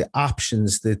weapons and the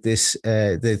options that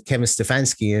that Kevin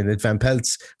Stefanski and that Van Pelt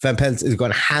is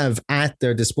going to have at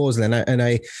their disposal. And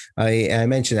I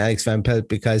mentioned Alex Van Pelt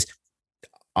because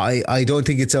I don't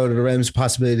think it's out of the realms of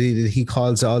possibility that he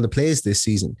calls all the plays this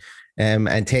season.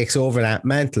 And takes over that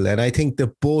mantle. And I think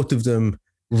that both of them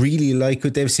really like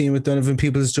what they've seen with Donovan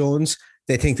Peoples-Jones.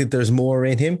 They think that there's more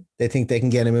in him. They think they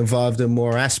can get him involved in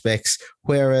more aspects.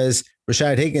 Whereas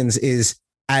Rashard Higgins is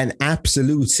an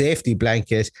absolute safety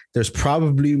blanket. There's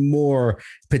probably more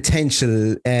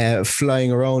potential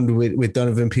flying around with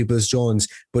Donovan Peoples-Jones,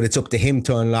 but it's up to him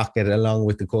to unlock it along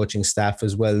with the coaching staff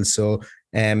as well. So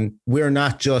we're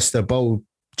not just about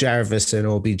Jarvis and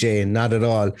OBJ, and not at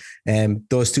all.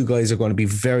 Those two guys are going to be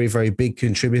very, very big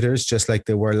contributors, just like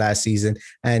they were last season.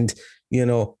 And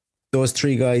those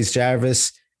three guys,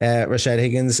 Jarvis, Rashard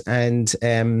Higgins, and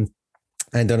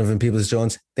Donovan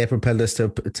Peoples-Jones, they propelled us to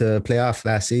playoff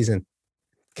last season.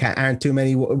 Aren't too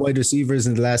many wide receivers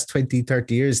in the last 20,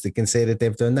 30 years that can say that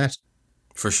they've done that.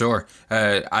 For sure.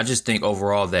 I just think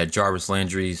overall that Jarvis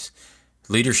Landry's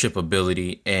leadership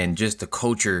ability and just the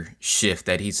culture shift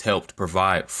that he's helped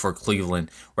provide for Cleveland,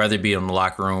 whether it be in the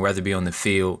locker room, whether it be on the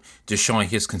field, just showing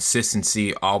his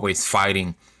consistency, always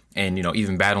fighting and,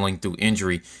 even battling through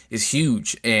injury is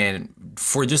huge. And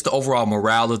for just the overall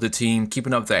morale of the team,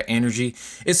 keeping up that energy,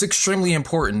 it's extremely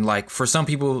important. Like for some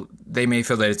people, they may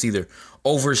feel that it's either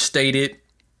overstated,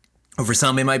 or for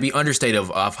some, it might be understated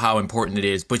of how important it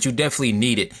is, but you definitely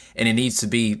need it. And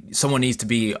someone needs to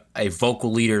be a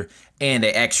vocal leader and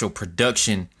an actual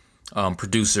production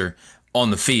producer on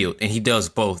the field. And he does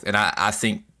both. And I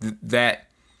think that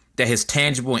his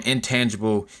tangible and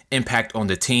intangible impact on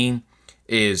the team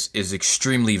is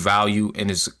extremely valued and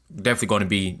is definitely going to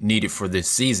be needed for this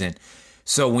season.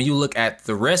 So when you look at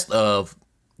the rest of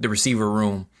the receiver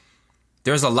room,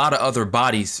 there's a lot of other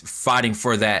bodies fighting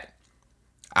for that.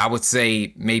 I would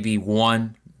say maybe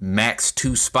one, max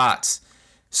two spots.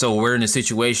 So we're in a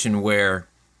situation where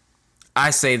I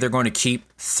say they're going to keep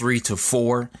 3 to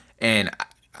 4. And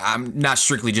I'm not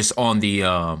strictly just on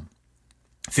the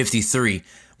 53,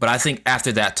 but I think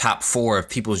after that top 4 of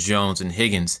Peoples-Jones and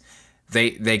Higgins,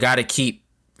 they got to keep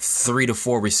 3 to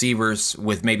 4 receivers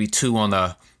with maybe 2 on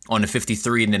the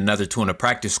 53 and then another 2 on the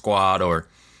practice squad or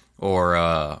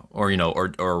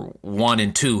 1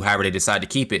 and 2, however they decide to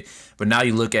keep it. But now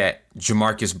you look at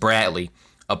Jamarcus Bradley,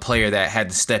 a player that had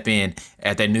to step in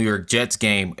at that New York Jets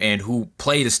game and who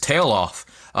played his tail off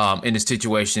in a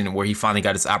situation where he finally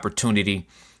got his opportunity.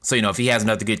 So, if he has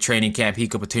another good training camp, he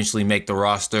could potentially make the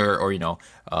roster or,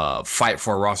 fight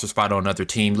for a roster spot on another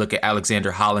team. Look at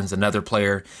Alexander Hollins, another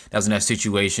player that was in that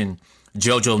situation.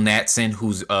 JoJo Natson,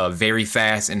 who's very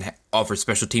fast and offers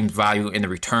special teams value in the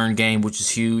return game, which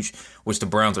is huge, which the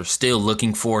Browns are still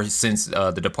looking for since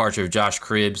the departure of Josh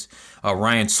Cribbs.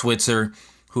 Ryan Switzer,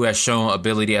 who has shown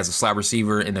ability as a slot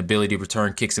receiver and ability to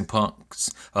return kicks and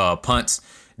punts.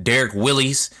 Derek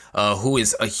Willis, who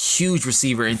is a huge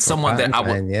receiver and someone that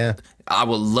I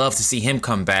would love to see him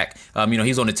come back. He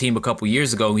was on the team a couple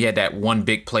years ago. He had that one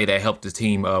big play that helped the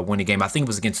team win the game. I think it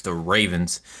was against the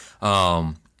Ravens.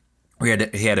 He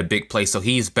had a big play, so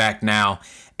he's back now.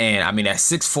 And at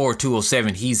 6'4",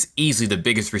 207, he's easily the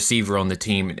biggest receiver on the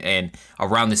team and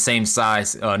around the same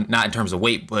size, not in terms of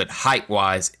weight, but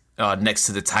height-wise, next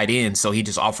to the tight end. So he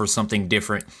just offers something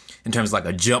different in terms of like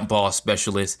a jump ball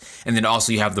specialist. And then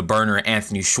also you have the burner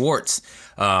Anthony Schwartz.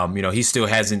 He still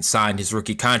hasn't signed his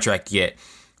rookie contract yet.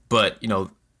 But,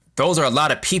 those are a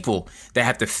lot of people that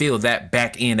have to fill that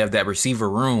back end of that receiver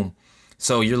room.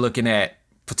 So you're looking at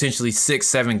potentially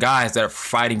 6-7 guys that are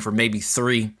fighting for maybe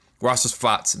 3 roster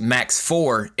spots, max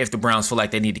 4, if the Browns feel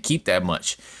like they need to keep that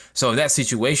much. So in that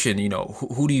situation,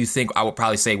 who do you think I would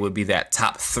probably say would be that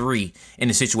top 3 in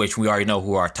the situation we already know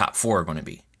who our top 4 are going to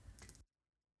be?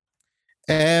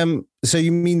 So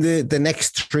you mean the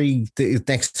next 3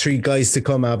 guys to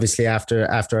come, obviously after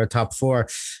our top 4.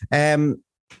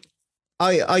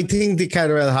 I think the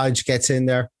Kaderel Hodge gets in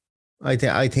there. I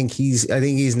think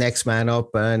he's next man up,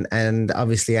 and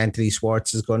obviously Anthony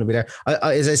Schwartz is going to be there.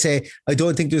 As I say, I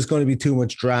don't think there's going to be too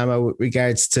much drama with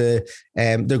regards to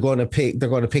they're going to pick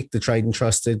the tried and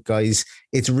trusted guys.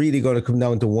 It's really going to come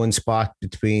down to one spot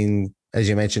between, as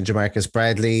you mentioned, Jamarcus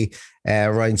Bradley,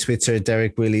 Ryan Switzer,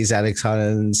 Derek Willis, Alex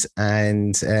Hollins,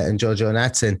 and JoJo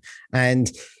Natson.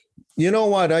 And you know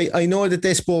what? I know that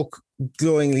they spoke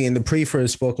glowingly in the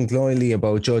pre-first, spoken glowingly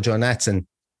about JoJo Natson,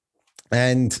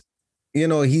 and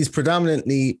he's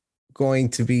predominantly going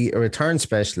to be a return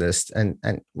specialist, and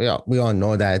we all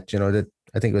know that. That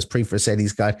I think it was pre-first said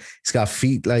he's got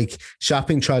feet like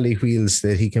shopping trolley wheels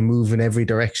that he can move in every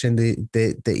direction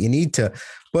that you need to.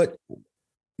 But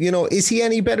is he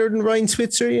any better than Ryan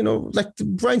Switzer? Like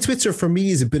Ryan Switzer for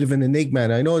me is a bit of an enigma.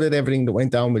 And I know that everything that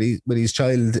went down with his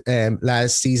child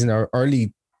last season or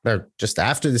early or just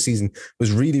after the season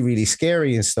was really, really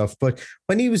scary and stuff. But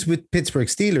when he was with Pittsburgh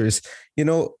Steelers,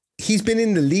 he's been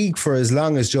in the league for as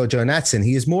long as JoJo Natson.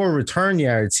 He has more return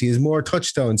yards, he has more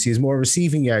touchdowns, he has more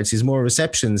receiving yards, he has more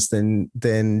receptions than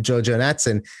JoJo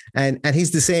Natson, and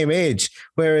he's the same age.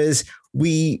 Whereas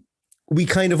we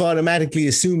kind of automatically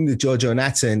assume that JoJo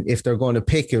Natson, if they're going to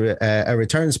pick a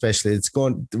return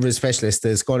specialist,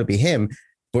 it's going to be him.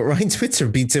 But Ryan Switzer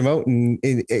beats him out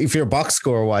if you're box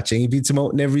score watching, he beats him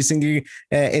out in every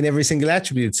single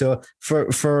attribute. So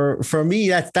for me,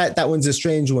 that one's a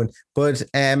strange one. But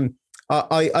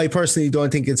I personally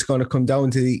don't think it's going to come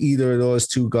down to either of those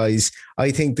 2 guys.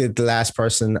 I think that the last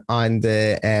person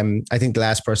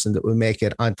that will make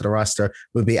it onto the roster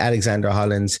will be Alexander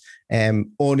Hollins.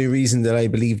 Only reason that I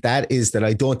believe that is that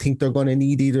I don't think they're going to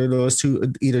need either of those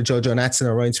 2, either JoJo Natson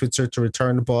or Ryan Switzer, to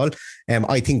return the ball.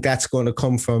 I think that's going to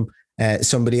come from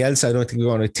somebody else. I don't think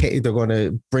they're going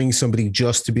to bring somebody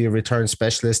just to be a return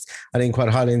specialist. I think what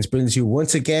Hollins brings you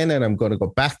once again, and I'm going to go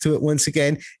back to it once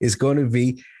again, is going to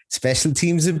be special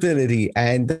teams ability,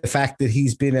 and the fact that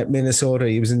he's been at Minnesota.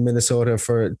 He was in Minnesota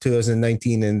for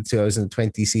 2019 and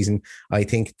 2020 season. I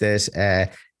think that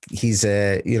he's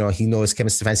he knows Kevin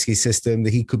Stefanski's system,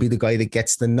 that he could be the guy that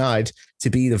gets the nod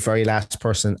to be the very last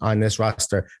person on this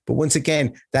roster. But once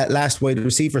again, that last wide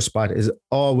receiver spot is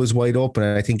always wide open,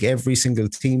 and I think every single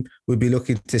team would be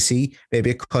looking to see maybe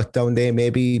a cut down day.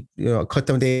 Maybe a cut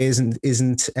down day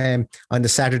isn't on the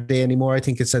Saturday anymore. I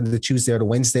think it's on the Tuesday or the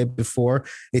Wednesday before.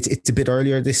 It's a bit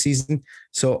earlier this season,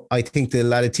 so I think that a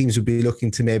lot of teams would be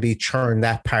looking to maybe churn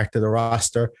that part of the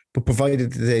roster. But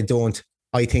provided that they don't,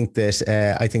 I think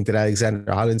that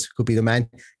Alexander Hollins could be the man,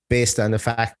 based on the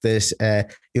fact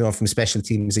that from special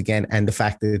teams again, and the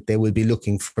fact that they will be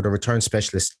looking for the return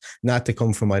specialist not to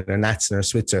come from either Natson or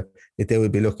Switzer, that they will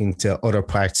be looking to other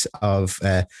parts of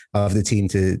the team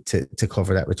to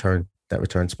cover that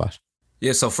return spot.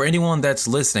 Yeah, so for anyone that's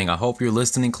listening, I hope you're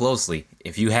listening closely.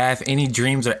 If you have any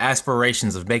dreams or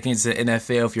aspirations of making it to the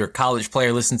NFL, if you're a college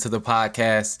player, listen to the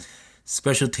podcast.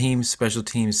 Special teams, special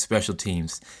teams, special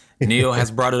teams. Neil has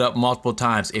brought it up multiple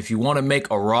times. If you want to make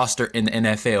a roster in the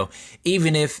NFL,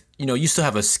 even if you still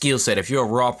have a skill set, if you're a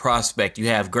raw prospect, you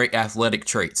have great athletic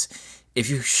traits, if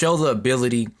you show the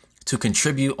ability to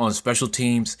contribute on special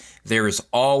teams, there is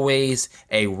always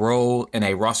a role and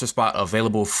a roster spot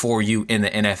available for you in the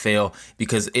NFL,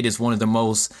 because it is one of the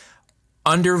most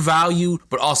undervalued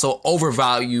but also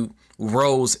overvalued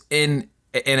roles in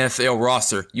an NFL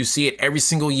roster. You see it every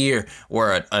single year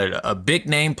where a big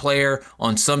name player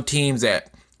on some teams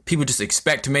that people just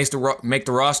expect to make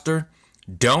the roster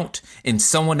don't, and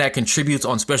someone that contributes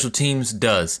on special teams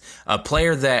does. A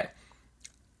player that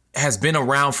has been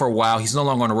around for a while, he's no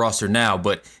longer on the roster now,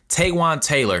 but Taywan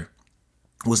Taylor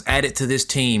was added to this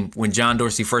team when John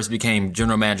Dorsey first became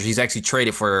general manager. He's actually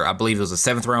traded for, I believe it was a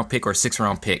 7th round pick or a 6th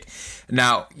round pick.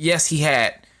 Now, yes, he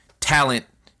had talent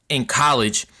in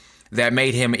college that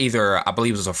made him either, I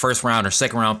believe it was a 1st round or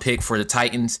 2nd round pick for the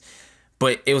Titans,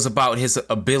 but it was about his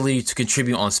ability to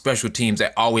contribute on special teams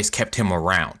that always kept him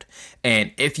around.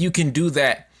 And if you can do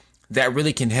that, that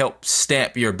really can help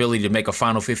stamp your ability to make a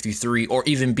final 53 or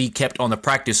even be kept on the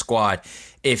practice squad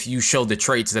if you show the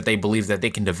traits that they believe that they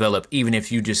can develop, even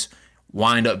if you just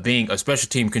wind up being a special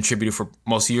team contributor for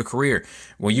most of your career.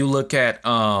 When you look at,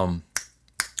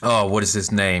 what is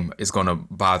his name? It's going to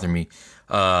bother me.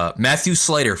 Matthew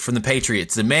Slater from the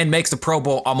Patriots. The man makes the Pro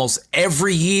Bowl almost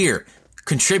every year,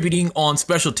 contributing on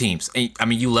special teams. And, I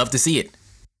mean, you love to see it.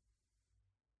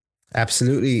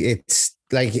 Absolutely. It's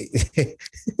like he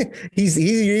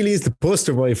really is the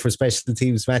poster boy for special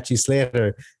teams, Matthew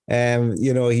Slater.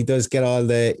 He does get all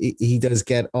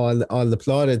the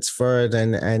plaudits for it,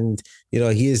 and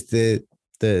he is the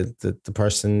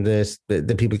person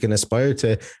that people can aspire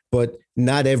to. But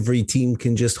not every team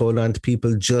can just hold on to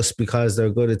people just because they're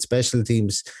good at special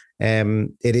teams.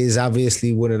 It is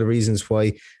obviously one of the reasons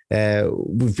why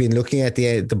we've been looking at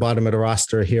the bottom of the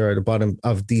roster here, at the bottom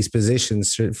of these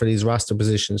positions, for these roster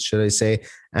positions, should I say.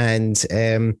 And,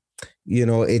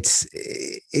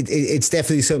 it's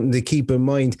definitely something to keep in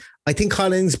mind. I think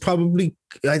Collins probably,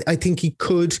 I think he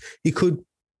could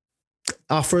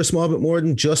offer a small bit more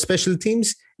than just special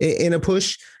teams in a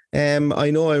push. I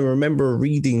remember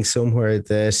reading somewhere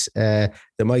that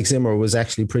Mike Zimmer was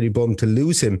actually pretty bummed to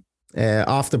lose him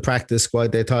off the practice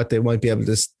squad. They thought they might be able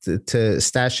to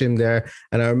stash him there.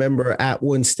 And I remember at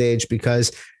one stage,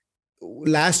 because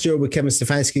last year with Kevin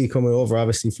Stefanski coming over,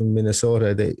 obviously from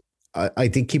Minnesota, I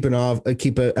think keep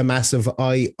a massive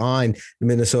eye on the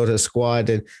Minnesota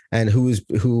squad and who was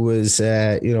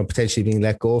potentially being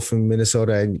let go from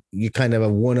Minnesota, and you kind of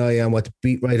have one eye on what the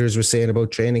beat writers were saying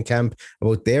about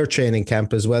their training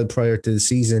camp as well prior to the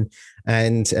season.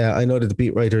 And I know that the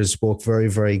beat writers spoke very,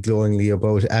 very glowingly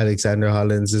about Alexander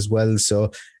Hollins as well.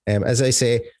 So as I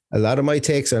say, a lot of my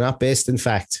takes are not based in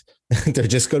fact. They're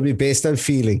just going to be based on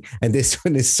feeling. And this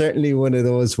one is certainly one of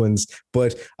those ones.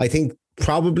 But I think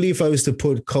probably if I was to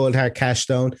put cold hard cash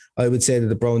down, I would say that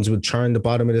the Browns would turn the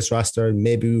bottom of this roster.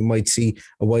 Maybe we might see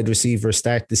a wide receiver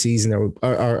start the season,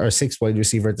 or sixth wide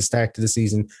receiver at the start of the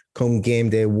season come game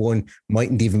day one.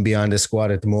 Mightn't even be on the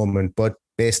squad at the moment. But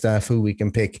based off who we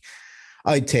can pick,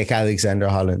 I'd take Alexander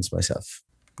Hollins myself.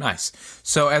 Nice.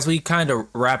 So as we kind of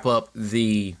wrap up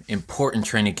the important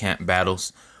training camp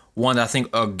battles, one, I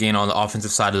think, again, on the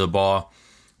offensive side of the ball,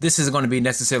 this isn't going to be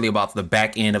necessarily about the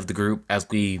back end of the group, as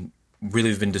we really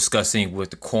have been discussing with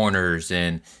the corners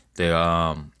and the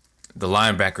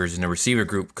linebackers and the receiver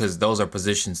group, because those are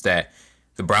positions that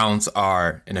the Browns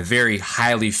are in a very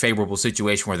highly favorable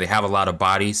situation where they have a lot of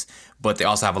bodies, but they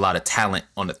also have a lot of talent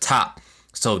on the top.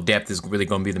 So depth is really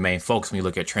going to be the main focus when you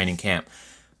look at training camp.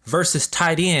 Versus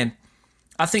tight end,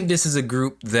 I think this is a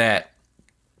group that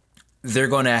they're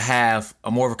going to have a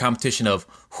more of a competition of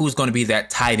who's going to be that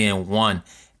tight end one,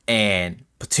 and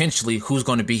potentially who's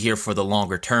going to be here for the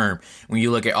longer term. When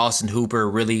you look at Austin Hooper,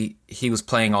 really, he was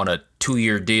playing on a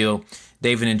 2-year deal.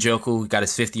 David Njoku got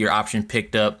his 5th-year option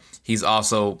picked up. He's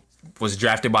also was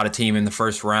drafted by the team in the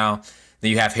first round.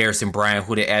 Then you have Harrison Bryant,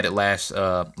 who they added last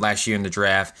year in the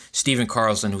draft. Steven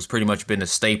Carlson, who's pretty much been a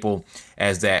staple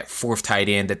as that 4th tight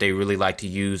end that they really like to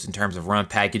use in terms of run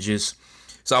packages.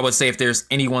 So I would say if there's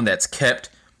anyone that's kept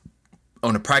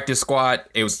on the practice squad,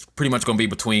 it was pretty much going to be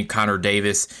between Connor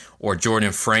Davis or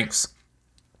Jordan Franks,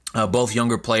 both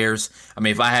younger players. I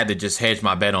mean, if I had to just hedge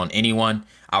my bet on anyone,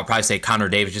 I would probably say Connor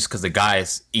Davis, just because the guy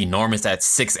is enormous at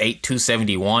 6'8",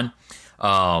 271.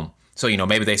 So,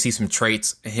 maybe they see some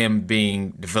traits, him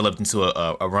being developed into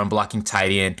a run-blocking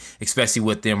tight end, especially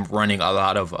with them running a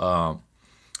lot of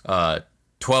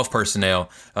 12 personnel.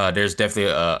 There's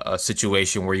definitely a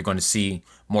situation where you're going to see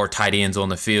more tight ends on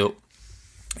the field.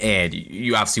 And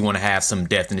you obviously want to have some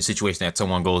depth in the situation that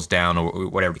someone goes down or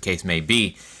whatever the case may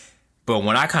be. But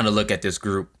when I kind of look at this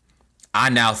group, I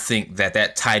now think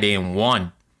that tight end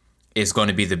one is going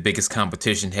to be the biggest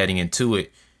competition heading into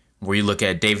it, where you look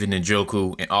at David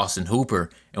Njoku and Austin Hooper,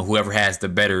 and whoever has the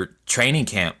better training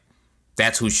camp,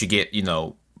 that's who should get,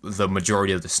 the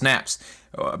majority of the snaps.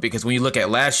 Because when you look at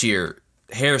last year,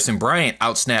 Harrison Bryant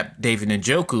outsnapped David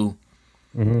Njoku.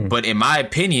 Mm-hmm. But in my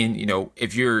opinion,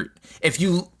 if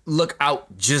you look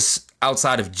out just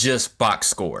outside of just box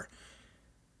score,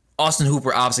 Austin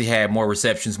Hooper obviously had more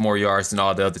receptions, more yards than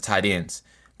all the other tight ends.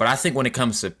 But I think when it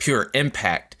comes to pure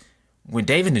impact, when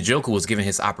David Njoku was given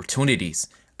his opportunities,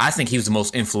 I think he was the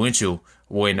most influential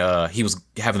when he was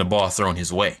having the ball thrown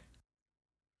his way.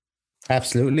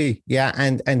 Absolutely. Yeah.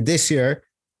 And this year,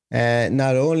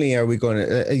 not only are we going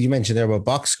to, you mentioned there about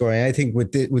box scoring, I think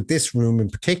with this room in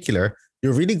particular,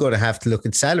 you're really going to have to look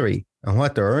at salary and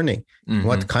what they're earning, and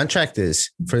what the contract is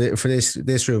for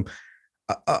this room.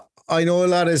 I know a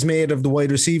lot is made of the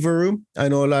wide receiver room. I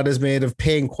know a lot is made of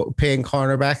paying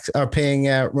cornerbacks or paying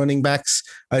running backs.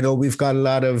 I know we've got a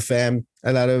lot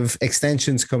of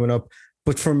extensions coming up,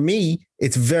 but for me,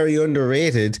 it's very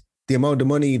underrated the amount of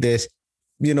money that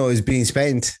is being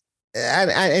spent.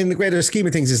 And in the greater scheme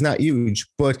of things, is not huge,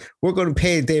 but we're going to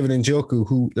pay David Njoku,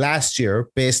 who last year,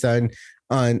 based on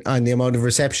the amount of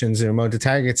receptions and amount of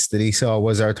targets that he saw,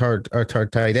 was our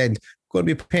third tight end. Going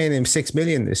to be paying him $6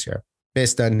 million this year,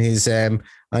 based on his on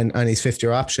his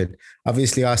fifth-year option.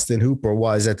 Obviously, Austin Hooper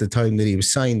was, at the time that he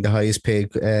was signed, the highest paid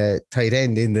tight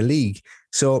end in the league.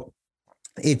 So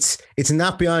it's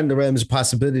not beyond the realms of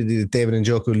possibility that David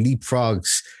Njoku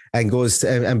leapfrogs and goes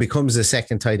and becomes the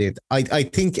second tight end. I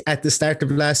think at the start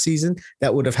of last season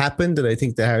that would have happened, and I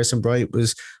think that Harrison Bryant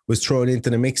was thrown into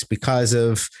the mix because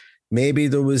of maybe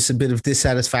there was a bit of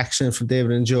dissatisfaction from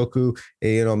David Njoku.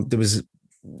 There was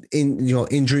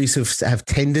injuries have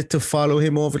tended to follow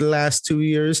him over the last 2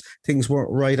 years. Things weren't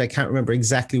right. I can't remember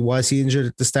exactly, was he injured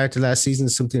at the start of last season?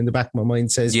 Something in the back of my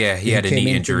mind says, yeah, he had a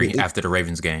knee injury after the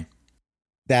Ravens game.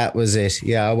 That was it.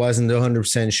 Yeah, I wasn't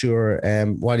 100% sure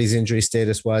what his injury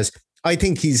status was. I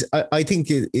think it's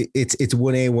 1A,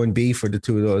 1B for the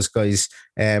two of those guys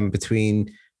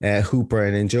between Hooper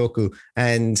and Njoku.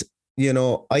 And,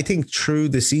 I think through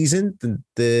the season,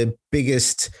 the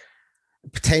biggest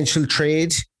potential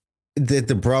trade that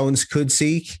the Browns could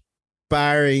seek,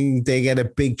 barring they get a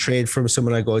big trade from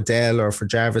someone like Odell or for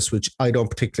Jarvis, which I don't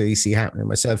particularly see happening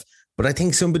myself, but I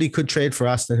think somebody could trade for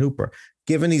Austin Hooper.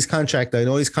 Given his contract, I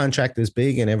know his contract is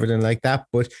big and everything like that,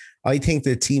 but I think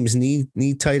that teams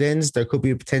need tight ends. There could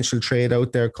be a potential trade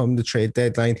out there come the trade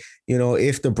deadline.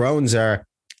 If the Browns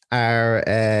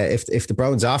if the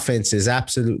Browns offense is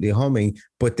absolutely humming,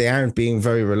 but they aren't being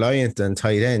very reliant on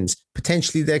tight ends,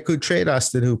 potentially they could trade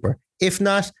Austin Hooper. If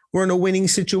not, we're in a winning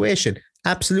situation.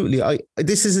 Absolutely.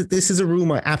 This is a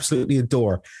room I absolutely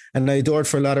adore, and I adore it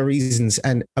for a lot of reasons.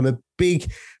 And I'm a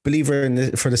big believer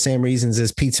in for the same reasons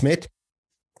as Pete Smith.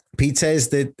 Pete says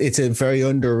that it's a very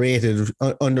underrated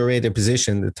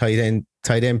position, the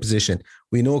tight end position.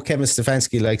 We know Kevin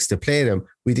Stefanski likes to play them.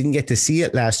 We didn't get to see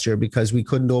it last year because we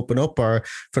couldn't open up for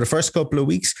the first couple of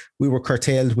weeks, we were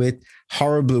curtailed with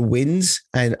horrible winds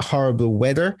and horrible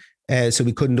weather. So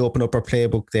we couldn't open up our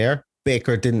playbook there.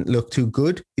 Baker didn't look too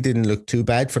good. He didn't look too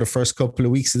bad for the first couple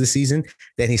of weeks of the season.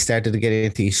 Then he started to get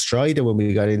into his stride. And when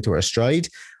we got into our stride,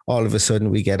 all of a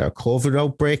sudden we get our COVID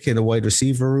outbreak in the wide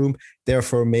receiver room.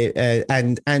 Therefore,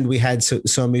 and we had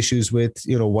some issues with,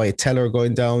 Wyatt Teller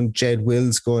going down, Jed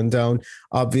Wills going down.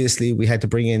 Obviously, we had to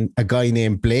bring in a guy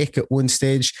named Blake at one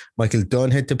stage. Michael Dunn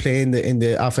had to play in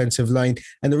the offensive line.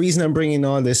 And the reason I'm bringing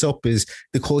all this up is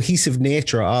the cohesive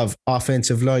nature of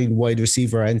offensive line, wide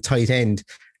receiver, and tight end.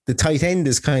 The tight end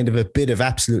is kind of a bit of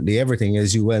absolutely everything,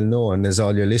 as you well know, and as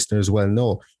all your listeners well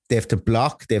know. They have to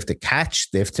block, they have to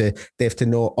catch, they have to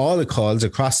know all the calls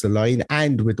across the line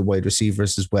and with the wide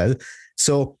receivers as well.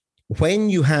 So when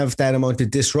you have that amount of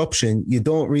disruption, you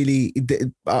don't really,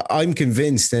 I'm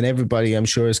convinced, and everybody I'm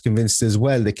sure is convinced as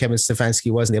well, that Kevin Stefanski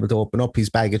wasn't able to open up his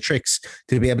bag of tricks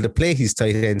to be able to play his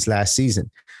tight ends last season.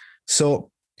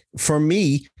 So for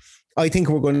me, I think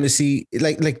we're going to see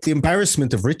like the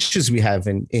embarrassment of riches we have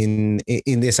in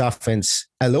this offense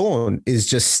alone is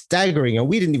just staggering. And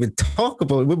we didn't even talk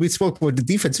about, when we spoke about the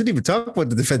defense, we didn't even talk about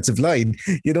the defensive line,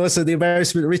 so the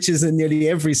embarrassment of riches in nearly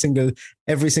every single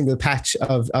patch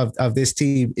of this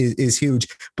team is huge.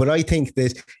 But I think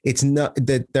that it's not,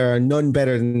 that there are none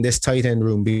better than this tight end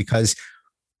room, because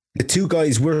the two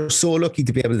guys, we're so lucky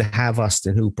to be able to have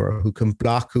Austin Hooper, who can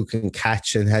block, who can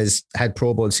catch, and has had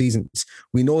Pro Bowl seasons.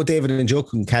 We know David Njoku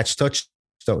can catch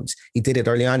touchdowns. He did it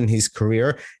early on in his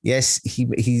career. Yes,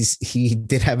 he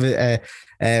did have a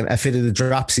fit of the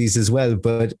dropsies as well.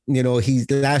 But,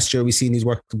 last year we seen he's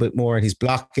worked a bit more on his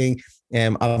blocking.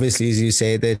 Obviously, as you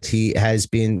say, that he has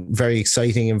been very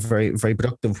exciting and very, very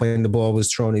productive when the ball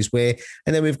was thrown his way.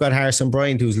 And then we've got Harrison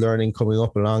Bryant, who's learning coming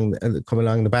along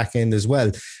the back end as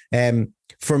well.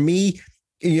 For me,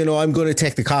 I'm going to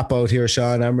take the cop out here,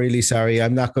 Sean. I'm really sorry.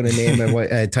 I'm not going to name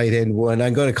a tight end one.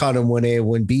 I'm going to call him 1A,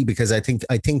 1B, because I think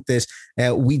that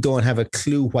we don't have a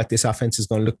clue what this offense is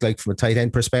going to look like from a tight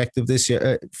end perspective this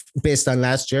year, based on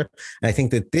last year. And I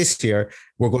think that this year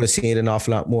we're going to see it an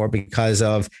awful lot more because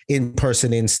of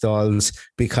in-person installs,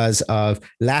 because of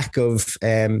lack of,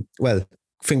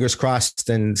 fingers crossed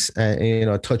and,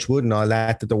 touch wood and all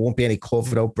that there won't be any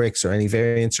COVID outbreaks or any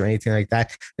variants or anything like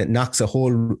that knocks a whole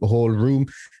room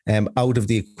out of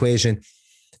the equation.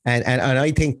 And I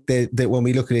think that when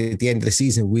we look at it at the end of the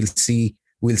season,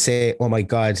 we'll say, oh my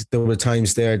God, there were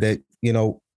times there that,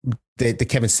 the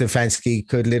Kevin Stefanski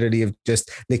could literally have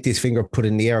just licked his finger, put it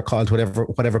in the air, called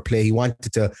whatever play he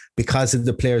wanted to, because of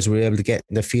the players we were able to get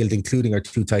in the field, including our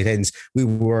two tight ends. We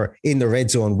were in the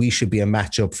red zone. We should be a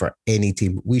matchup for any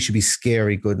team. We should be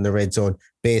scary good in the red zone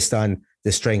based on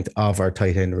the strength of our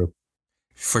tight end room.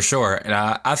 For sure. And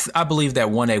I believe that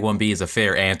 1A, 1B is a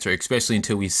fair answer, especially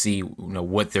until we see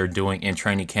what they're doing in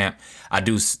training camp. I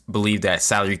do believe that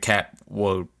salary cap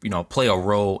will play a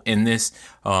role in this.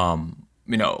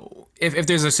 If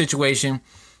there's a situation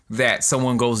that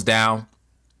someone goes down,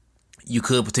 you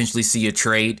could potentially see a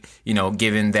trade,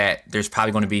 given that there's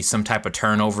probably going to be some type of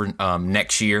turnover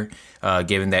next year,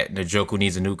 given that Njoku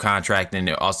needs a new contract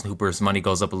and Austin Hooper's money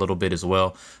goes up a little bit as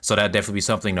well. So that'd definitely be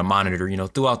something to monitor,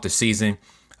 throughout the season.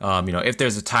 If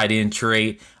there's a tight end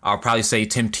trade, I'll probably say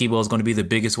Tim Tebow is going to be the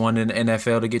biggest one in the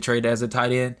NFL to get traded as a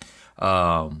tight end.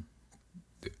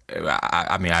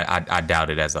 I doubt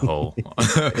it as a whole,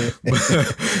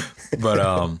 but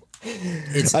I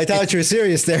thought you were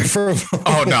serious there for a moment.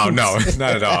 Oh, no,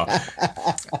 not at all.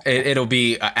 It'll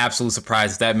be an absolute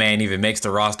surprise if that man even makes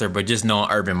the roster, but just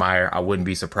knowing Urban Meyer, I wouldn't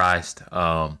be surprised.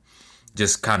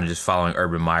 Just following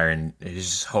Urban Meyer and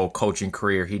his whole coaching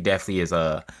career, he definitely is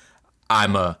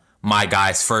my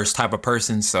guy's first type of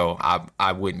person, so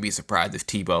I wouldn't be surprised if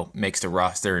Tebow makes the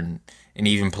roster and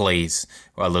even plays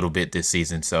a little bit this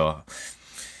season. So,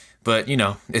 but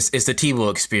it's the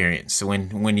Tebow experience.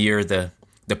 When you're the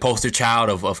poster child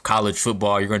of college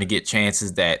football, you're going to get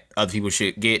chances that other people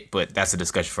should get, but that's a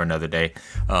discussion for another day.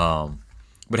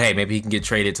 But hey, maybe he can get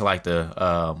traded to like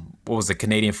the what was the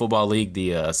Canadian Football League,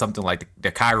 the something like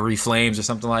the Calgary Flames or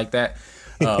something like that.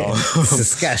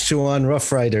 Saskatchewan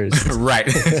Roughriders. Right.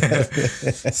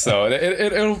 So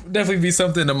it'll definitely be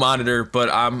something to monitor, but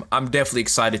I'm definitely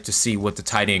excited to see what the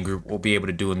tight end group will be able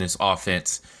to do in this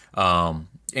offense. And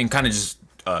kind of just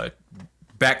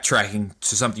backtracking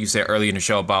to something you said earlier in the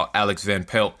show about Alex Van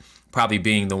Pelt probably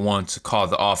being the one to call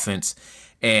the offense.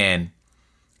 And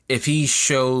if he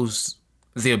shows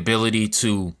the ability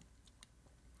to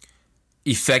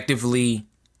effectively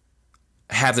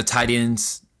have the tight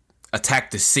ends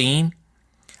attack the seam,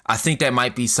 I think that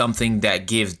might be something that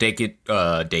gives David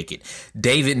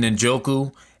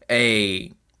Njoku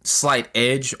a slight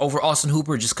edge over Austin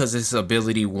Hooper, just because his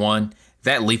ability,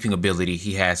 that leaping ability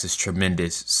he has is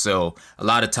tremendous. So a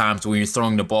lot of times when you're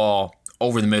throwing the ball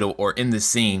over the middle or in the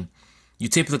seam, you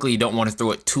typically don't want to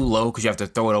throw it too low because you have to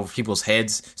throw it over people's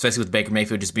heads, especially with Baker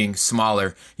Mayfield just being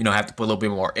smaller. Have to put a little bit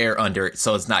more air under it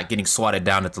so it's not getting swatted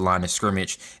down at the line of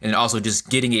scrimmage. And also just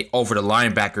getting it over the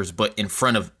linebackers but in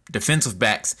front of defensive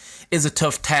backs is a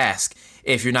tough task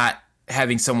if you're not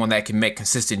having someone that can make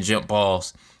consistent jump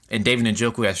balls. And David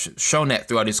Njoku has shown that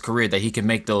throughout his career, that he can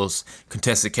make those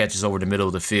contested catches over the middle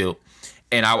of the field.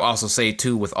 And I will also say,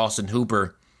 too, with Austin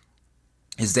Hooper,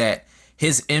 is that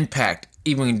his impact,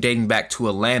 even dating back to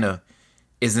Atlanta,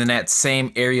 is in that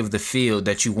same area of the field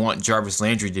that you want Jarvis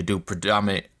Landry to do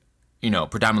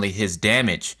predominantly his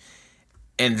damage.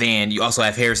 And then you also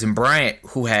have Harrison Bryant,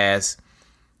 who has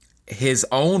his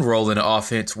own role in the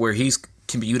offense where he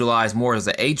can be utilized more as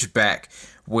an H-back,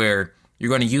 where you're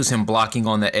going to use him blocking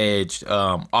on the edge,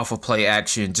 off of play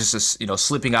action, just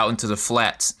slipping out into the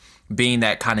flats, being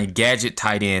that kind of gadget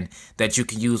tight end that you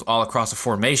can use all across the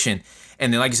formation.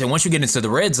 And then, like you said, once you get into the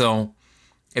red zone,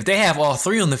 if they have all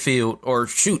three on the field, or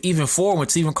shoot, even four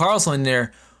with Steven Carlson in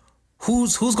there,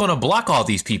 who's going to block all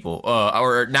these people?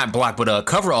 Or not block, but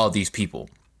cover all these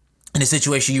people? In a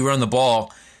situation you run the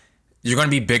ball, you're going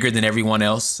to be bigger than everyone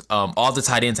else. All the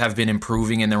tight ends have been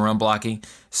improving in their run blocking,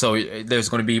 so there's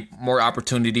going to be more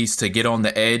opportunities to get on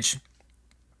the edge.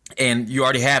 And you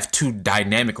already have two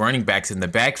dynamic running backs in the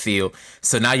backfield,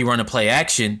 so now you run a play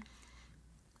action.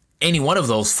 any one of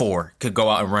those four could go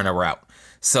out and run a route.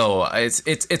 So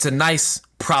it's a nice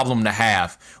problem to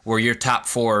have where your top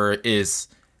four is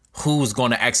who's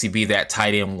going to actually be that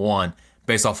tight end one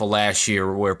based off of last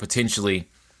year, where potentially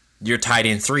your tight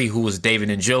end three, who was David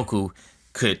Njoku,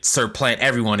 could supplant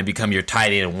everyone and become your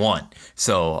tight end one.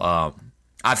 So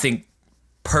I think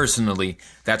personally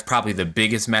that's probably the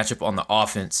biggest matchup on the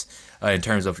offense in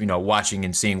terms of watching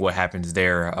and seeing what happens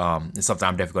there. It's something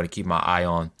I'm definitely going to keep my eye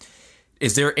on.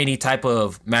 Is there any type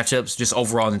of matchups just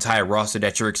overall in the entire roster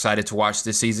that you're excited to watch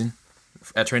this season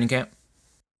at training camp?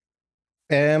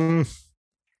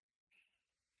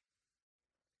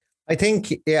 I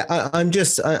think,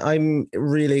 I'm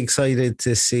really excited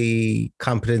to see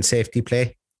competent safety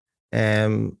play.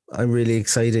 I'm really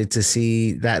excited to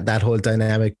see that whole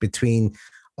dynamic between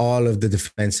all of the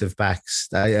defensive backs.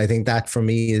 I think that for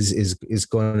me is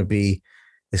going to be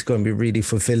really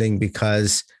fulfilling,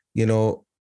 because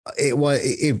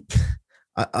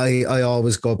I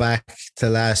always go back to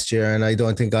last year, and I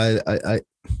don't think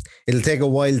it'll take a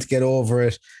while to get over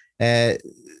it.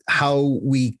 How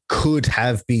we could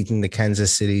have beaten the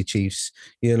Kansas City Chiefs,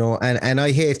 and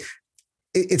I hate.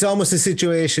 It's almost a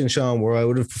situation, Sean, where I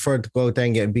would have preferred to go out there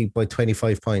and get beat by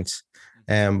 25 points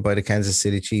by the Kansas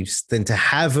City Chiefs than to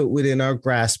have it within our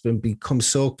grasp and become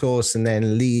so close, and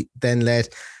then let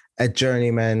a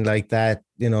journeyman like that,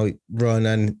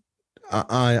 run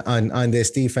on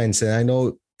this defense. And I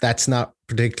know that's not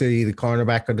particularly the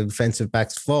cornerback or the defensive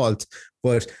back's fault,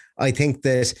 but I think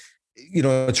that,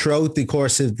 throughout the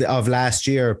course of last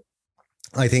year,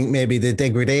 I think maybe the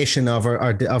degradation of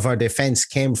our defense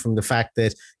came from the fact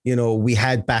that, we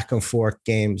had back and forth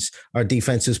games. Our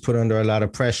defense was put under a lot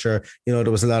of pressure. There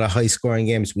was a lot of high scoring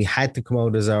games. We had to come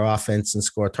out as our offense and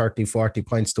score 30, 40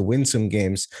 points to win some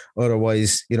games.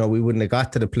 Otherwise, we wouldn't have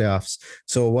got to the playoffs.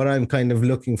 So what I'm kind of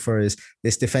looking for is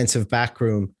this defensive back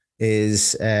room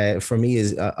is, for me,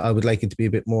 is I would like it to be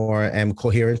a bit more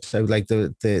coherent. I would like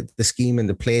the scheme and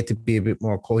the play to be a bit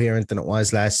more coherent than it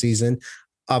was last season.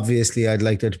 Obviously, I'd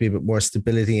like there to be a bit more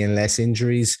stability and less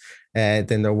injuries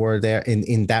than there were there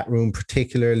in that room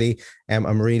particularly.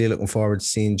 I'm really looking forward to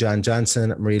seeing John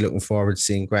Johnson. I'm really looking forward to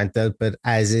seeing Grant Delpit,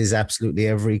 as is absolutely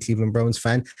every Cleveland Browns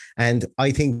fan. And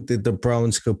I think that the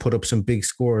Browns could put up some big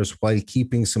scores while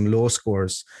keeping some low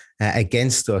scores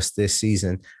against us this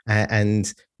season.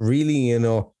 And really,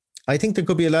 I think there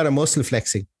could be a lot of muscle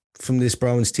flexing from this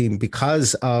Browns team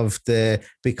because of the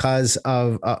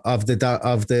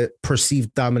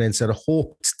perceived dominance, or the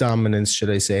hoped dominance,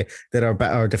 should I say, that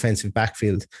our defensive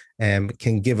backfield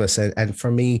can give us. And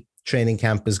for me, training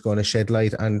camp is going to shed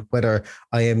light on whether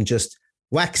I am just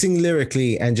waxing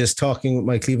lyrically and just talking with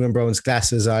my Cleveland Browns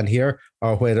glasses on here,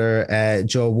 or whether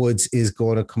Joe Woods is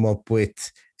going to come up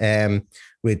with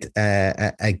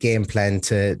a game plan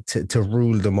to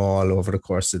rule them all over the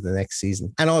course of the next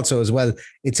season. And also as well,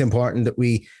 it's important that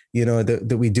we,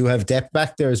 that we do have depth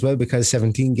back there as well, because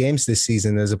 17 games this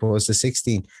season as opposed to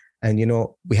 16. And,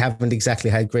 we haven't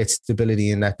exactly had great stability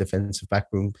in that defensive back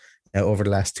room over the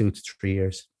last 2 to 3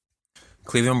 years.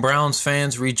 Cleveland Browns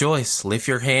fans, rejoice. Lift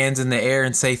your hands in the air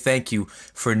and say thank you.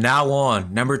 For now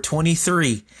on, number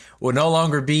 23 will no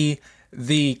longer be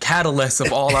the catalyst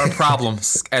of all our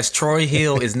problems, as Troy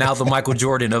Hill is now the Michael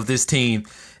Jordan of this team,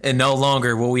 and no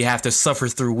longer will we have to suffer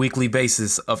through weekly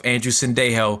basis of Andrew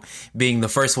Sendejo being the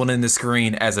first one in the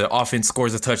screen as an offense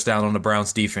scores a touchdown on the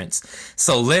Browns defense.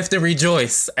 So lift and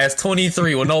rejoice, as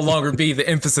 23 will no longer be the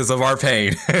emphasis of our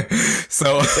pain.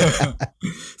 So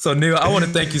Neil, I want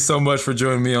to thank you so much for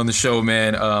joining me on the show,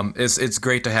 man. It's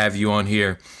great to have you on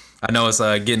here. I know it's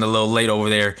getting a little late over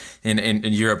there in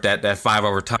Europe, that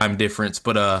 5-hour time difference.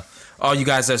 But all you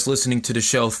guys that's listening to the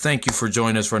show, thank you for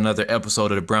joining us for another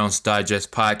episode of the Browns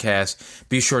Digest podcast.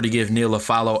 Be sure to give Neil a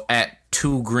follow at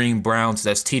 2 Green Browns.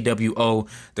 That's TWO,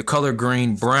 the color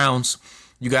green Browns.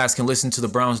 You guys can listen to the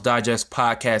Browns Digest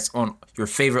podcast on your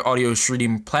favorite audio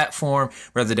streaming platform,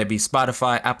 whether that be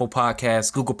Spotify, Apple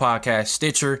Podcasts, Google Podcasts,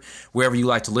 Stitcher, wherever you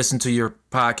like to listen to your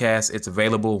podcast. It's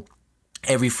available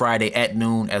every Friday at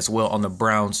noon, as well on the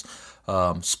Browns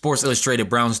Sports Illustrated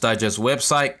Browns Digest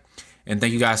website. And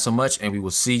thank you guys so much, and we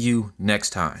will see you next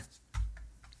time.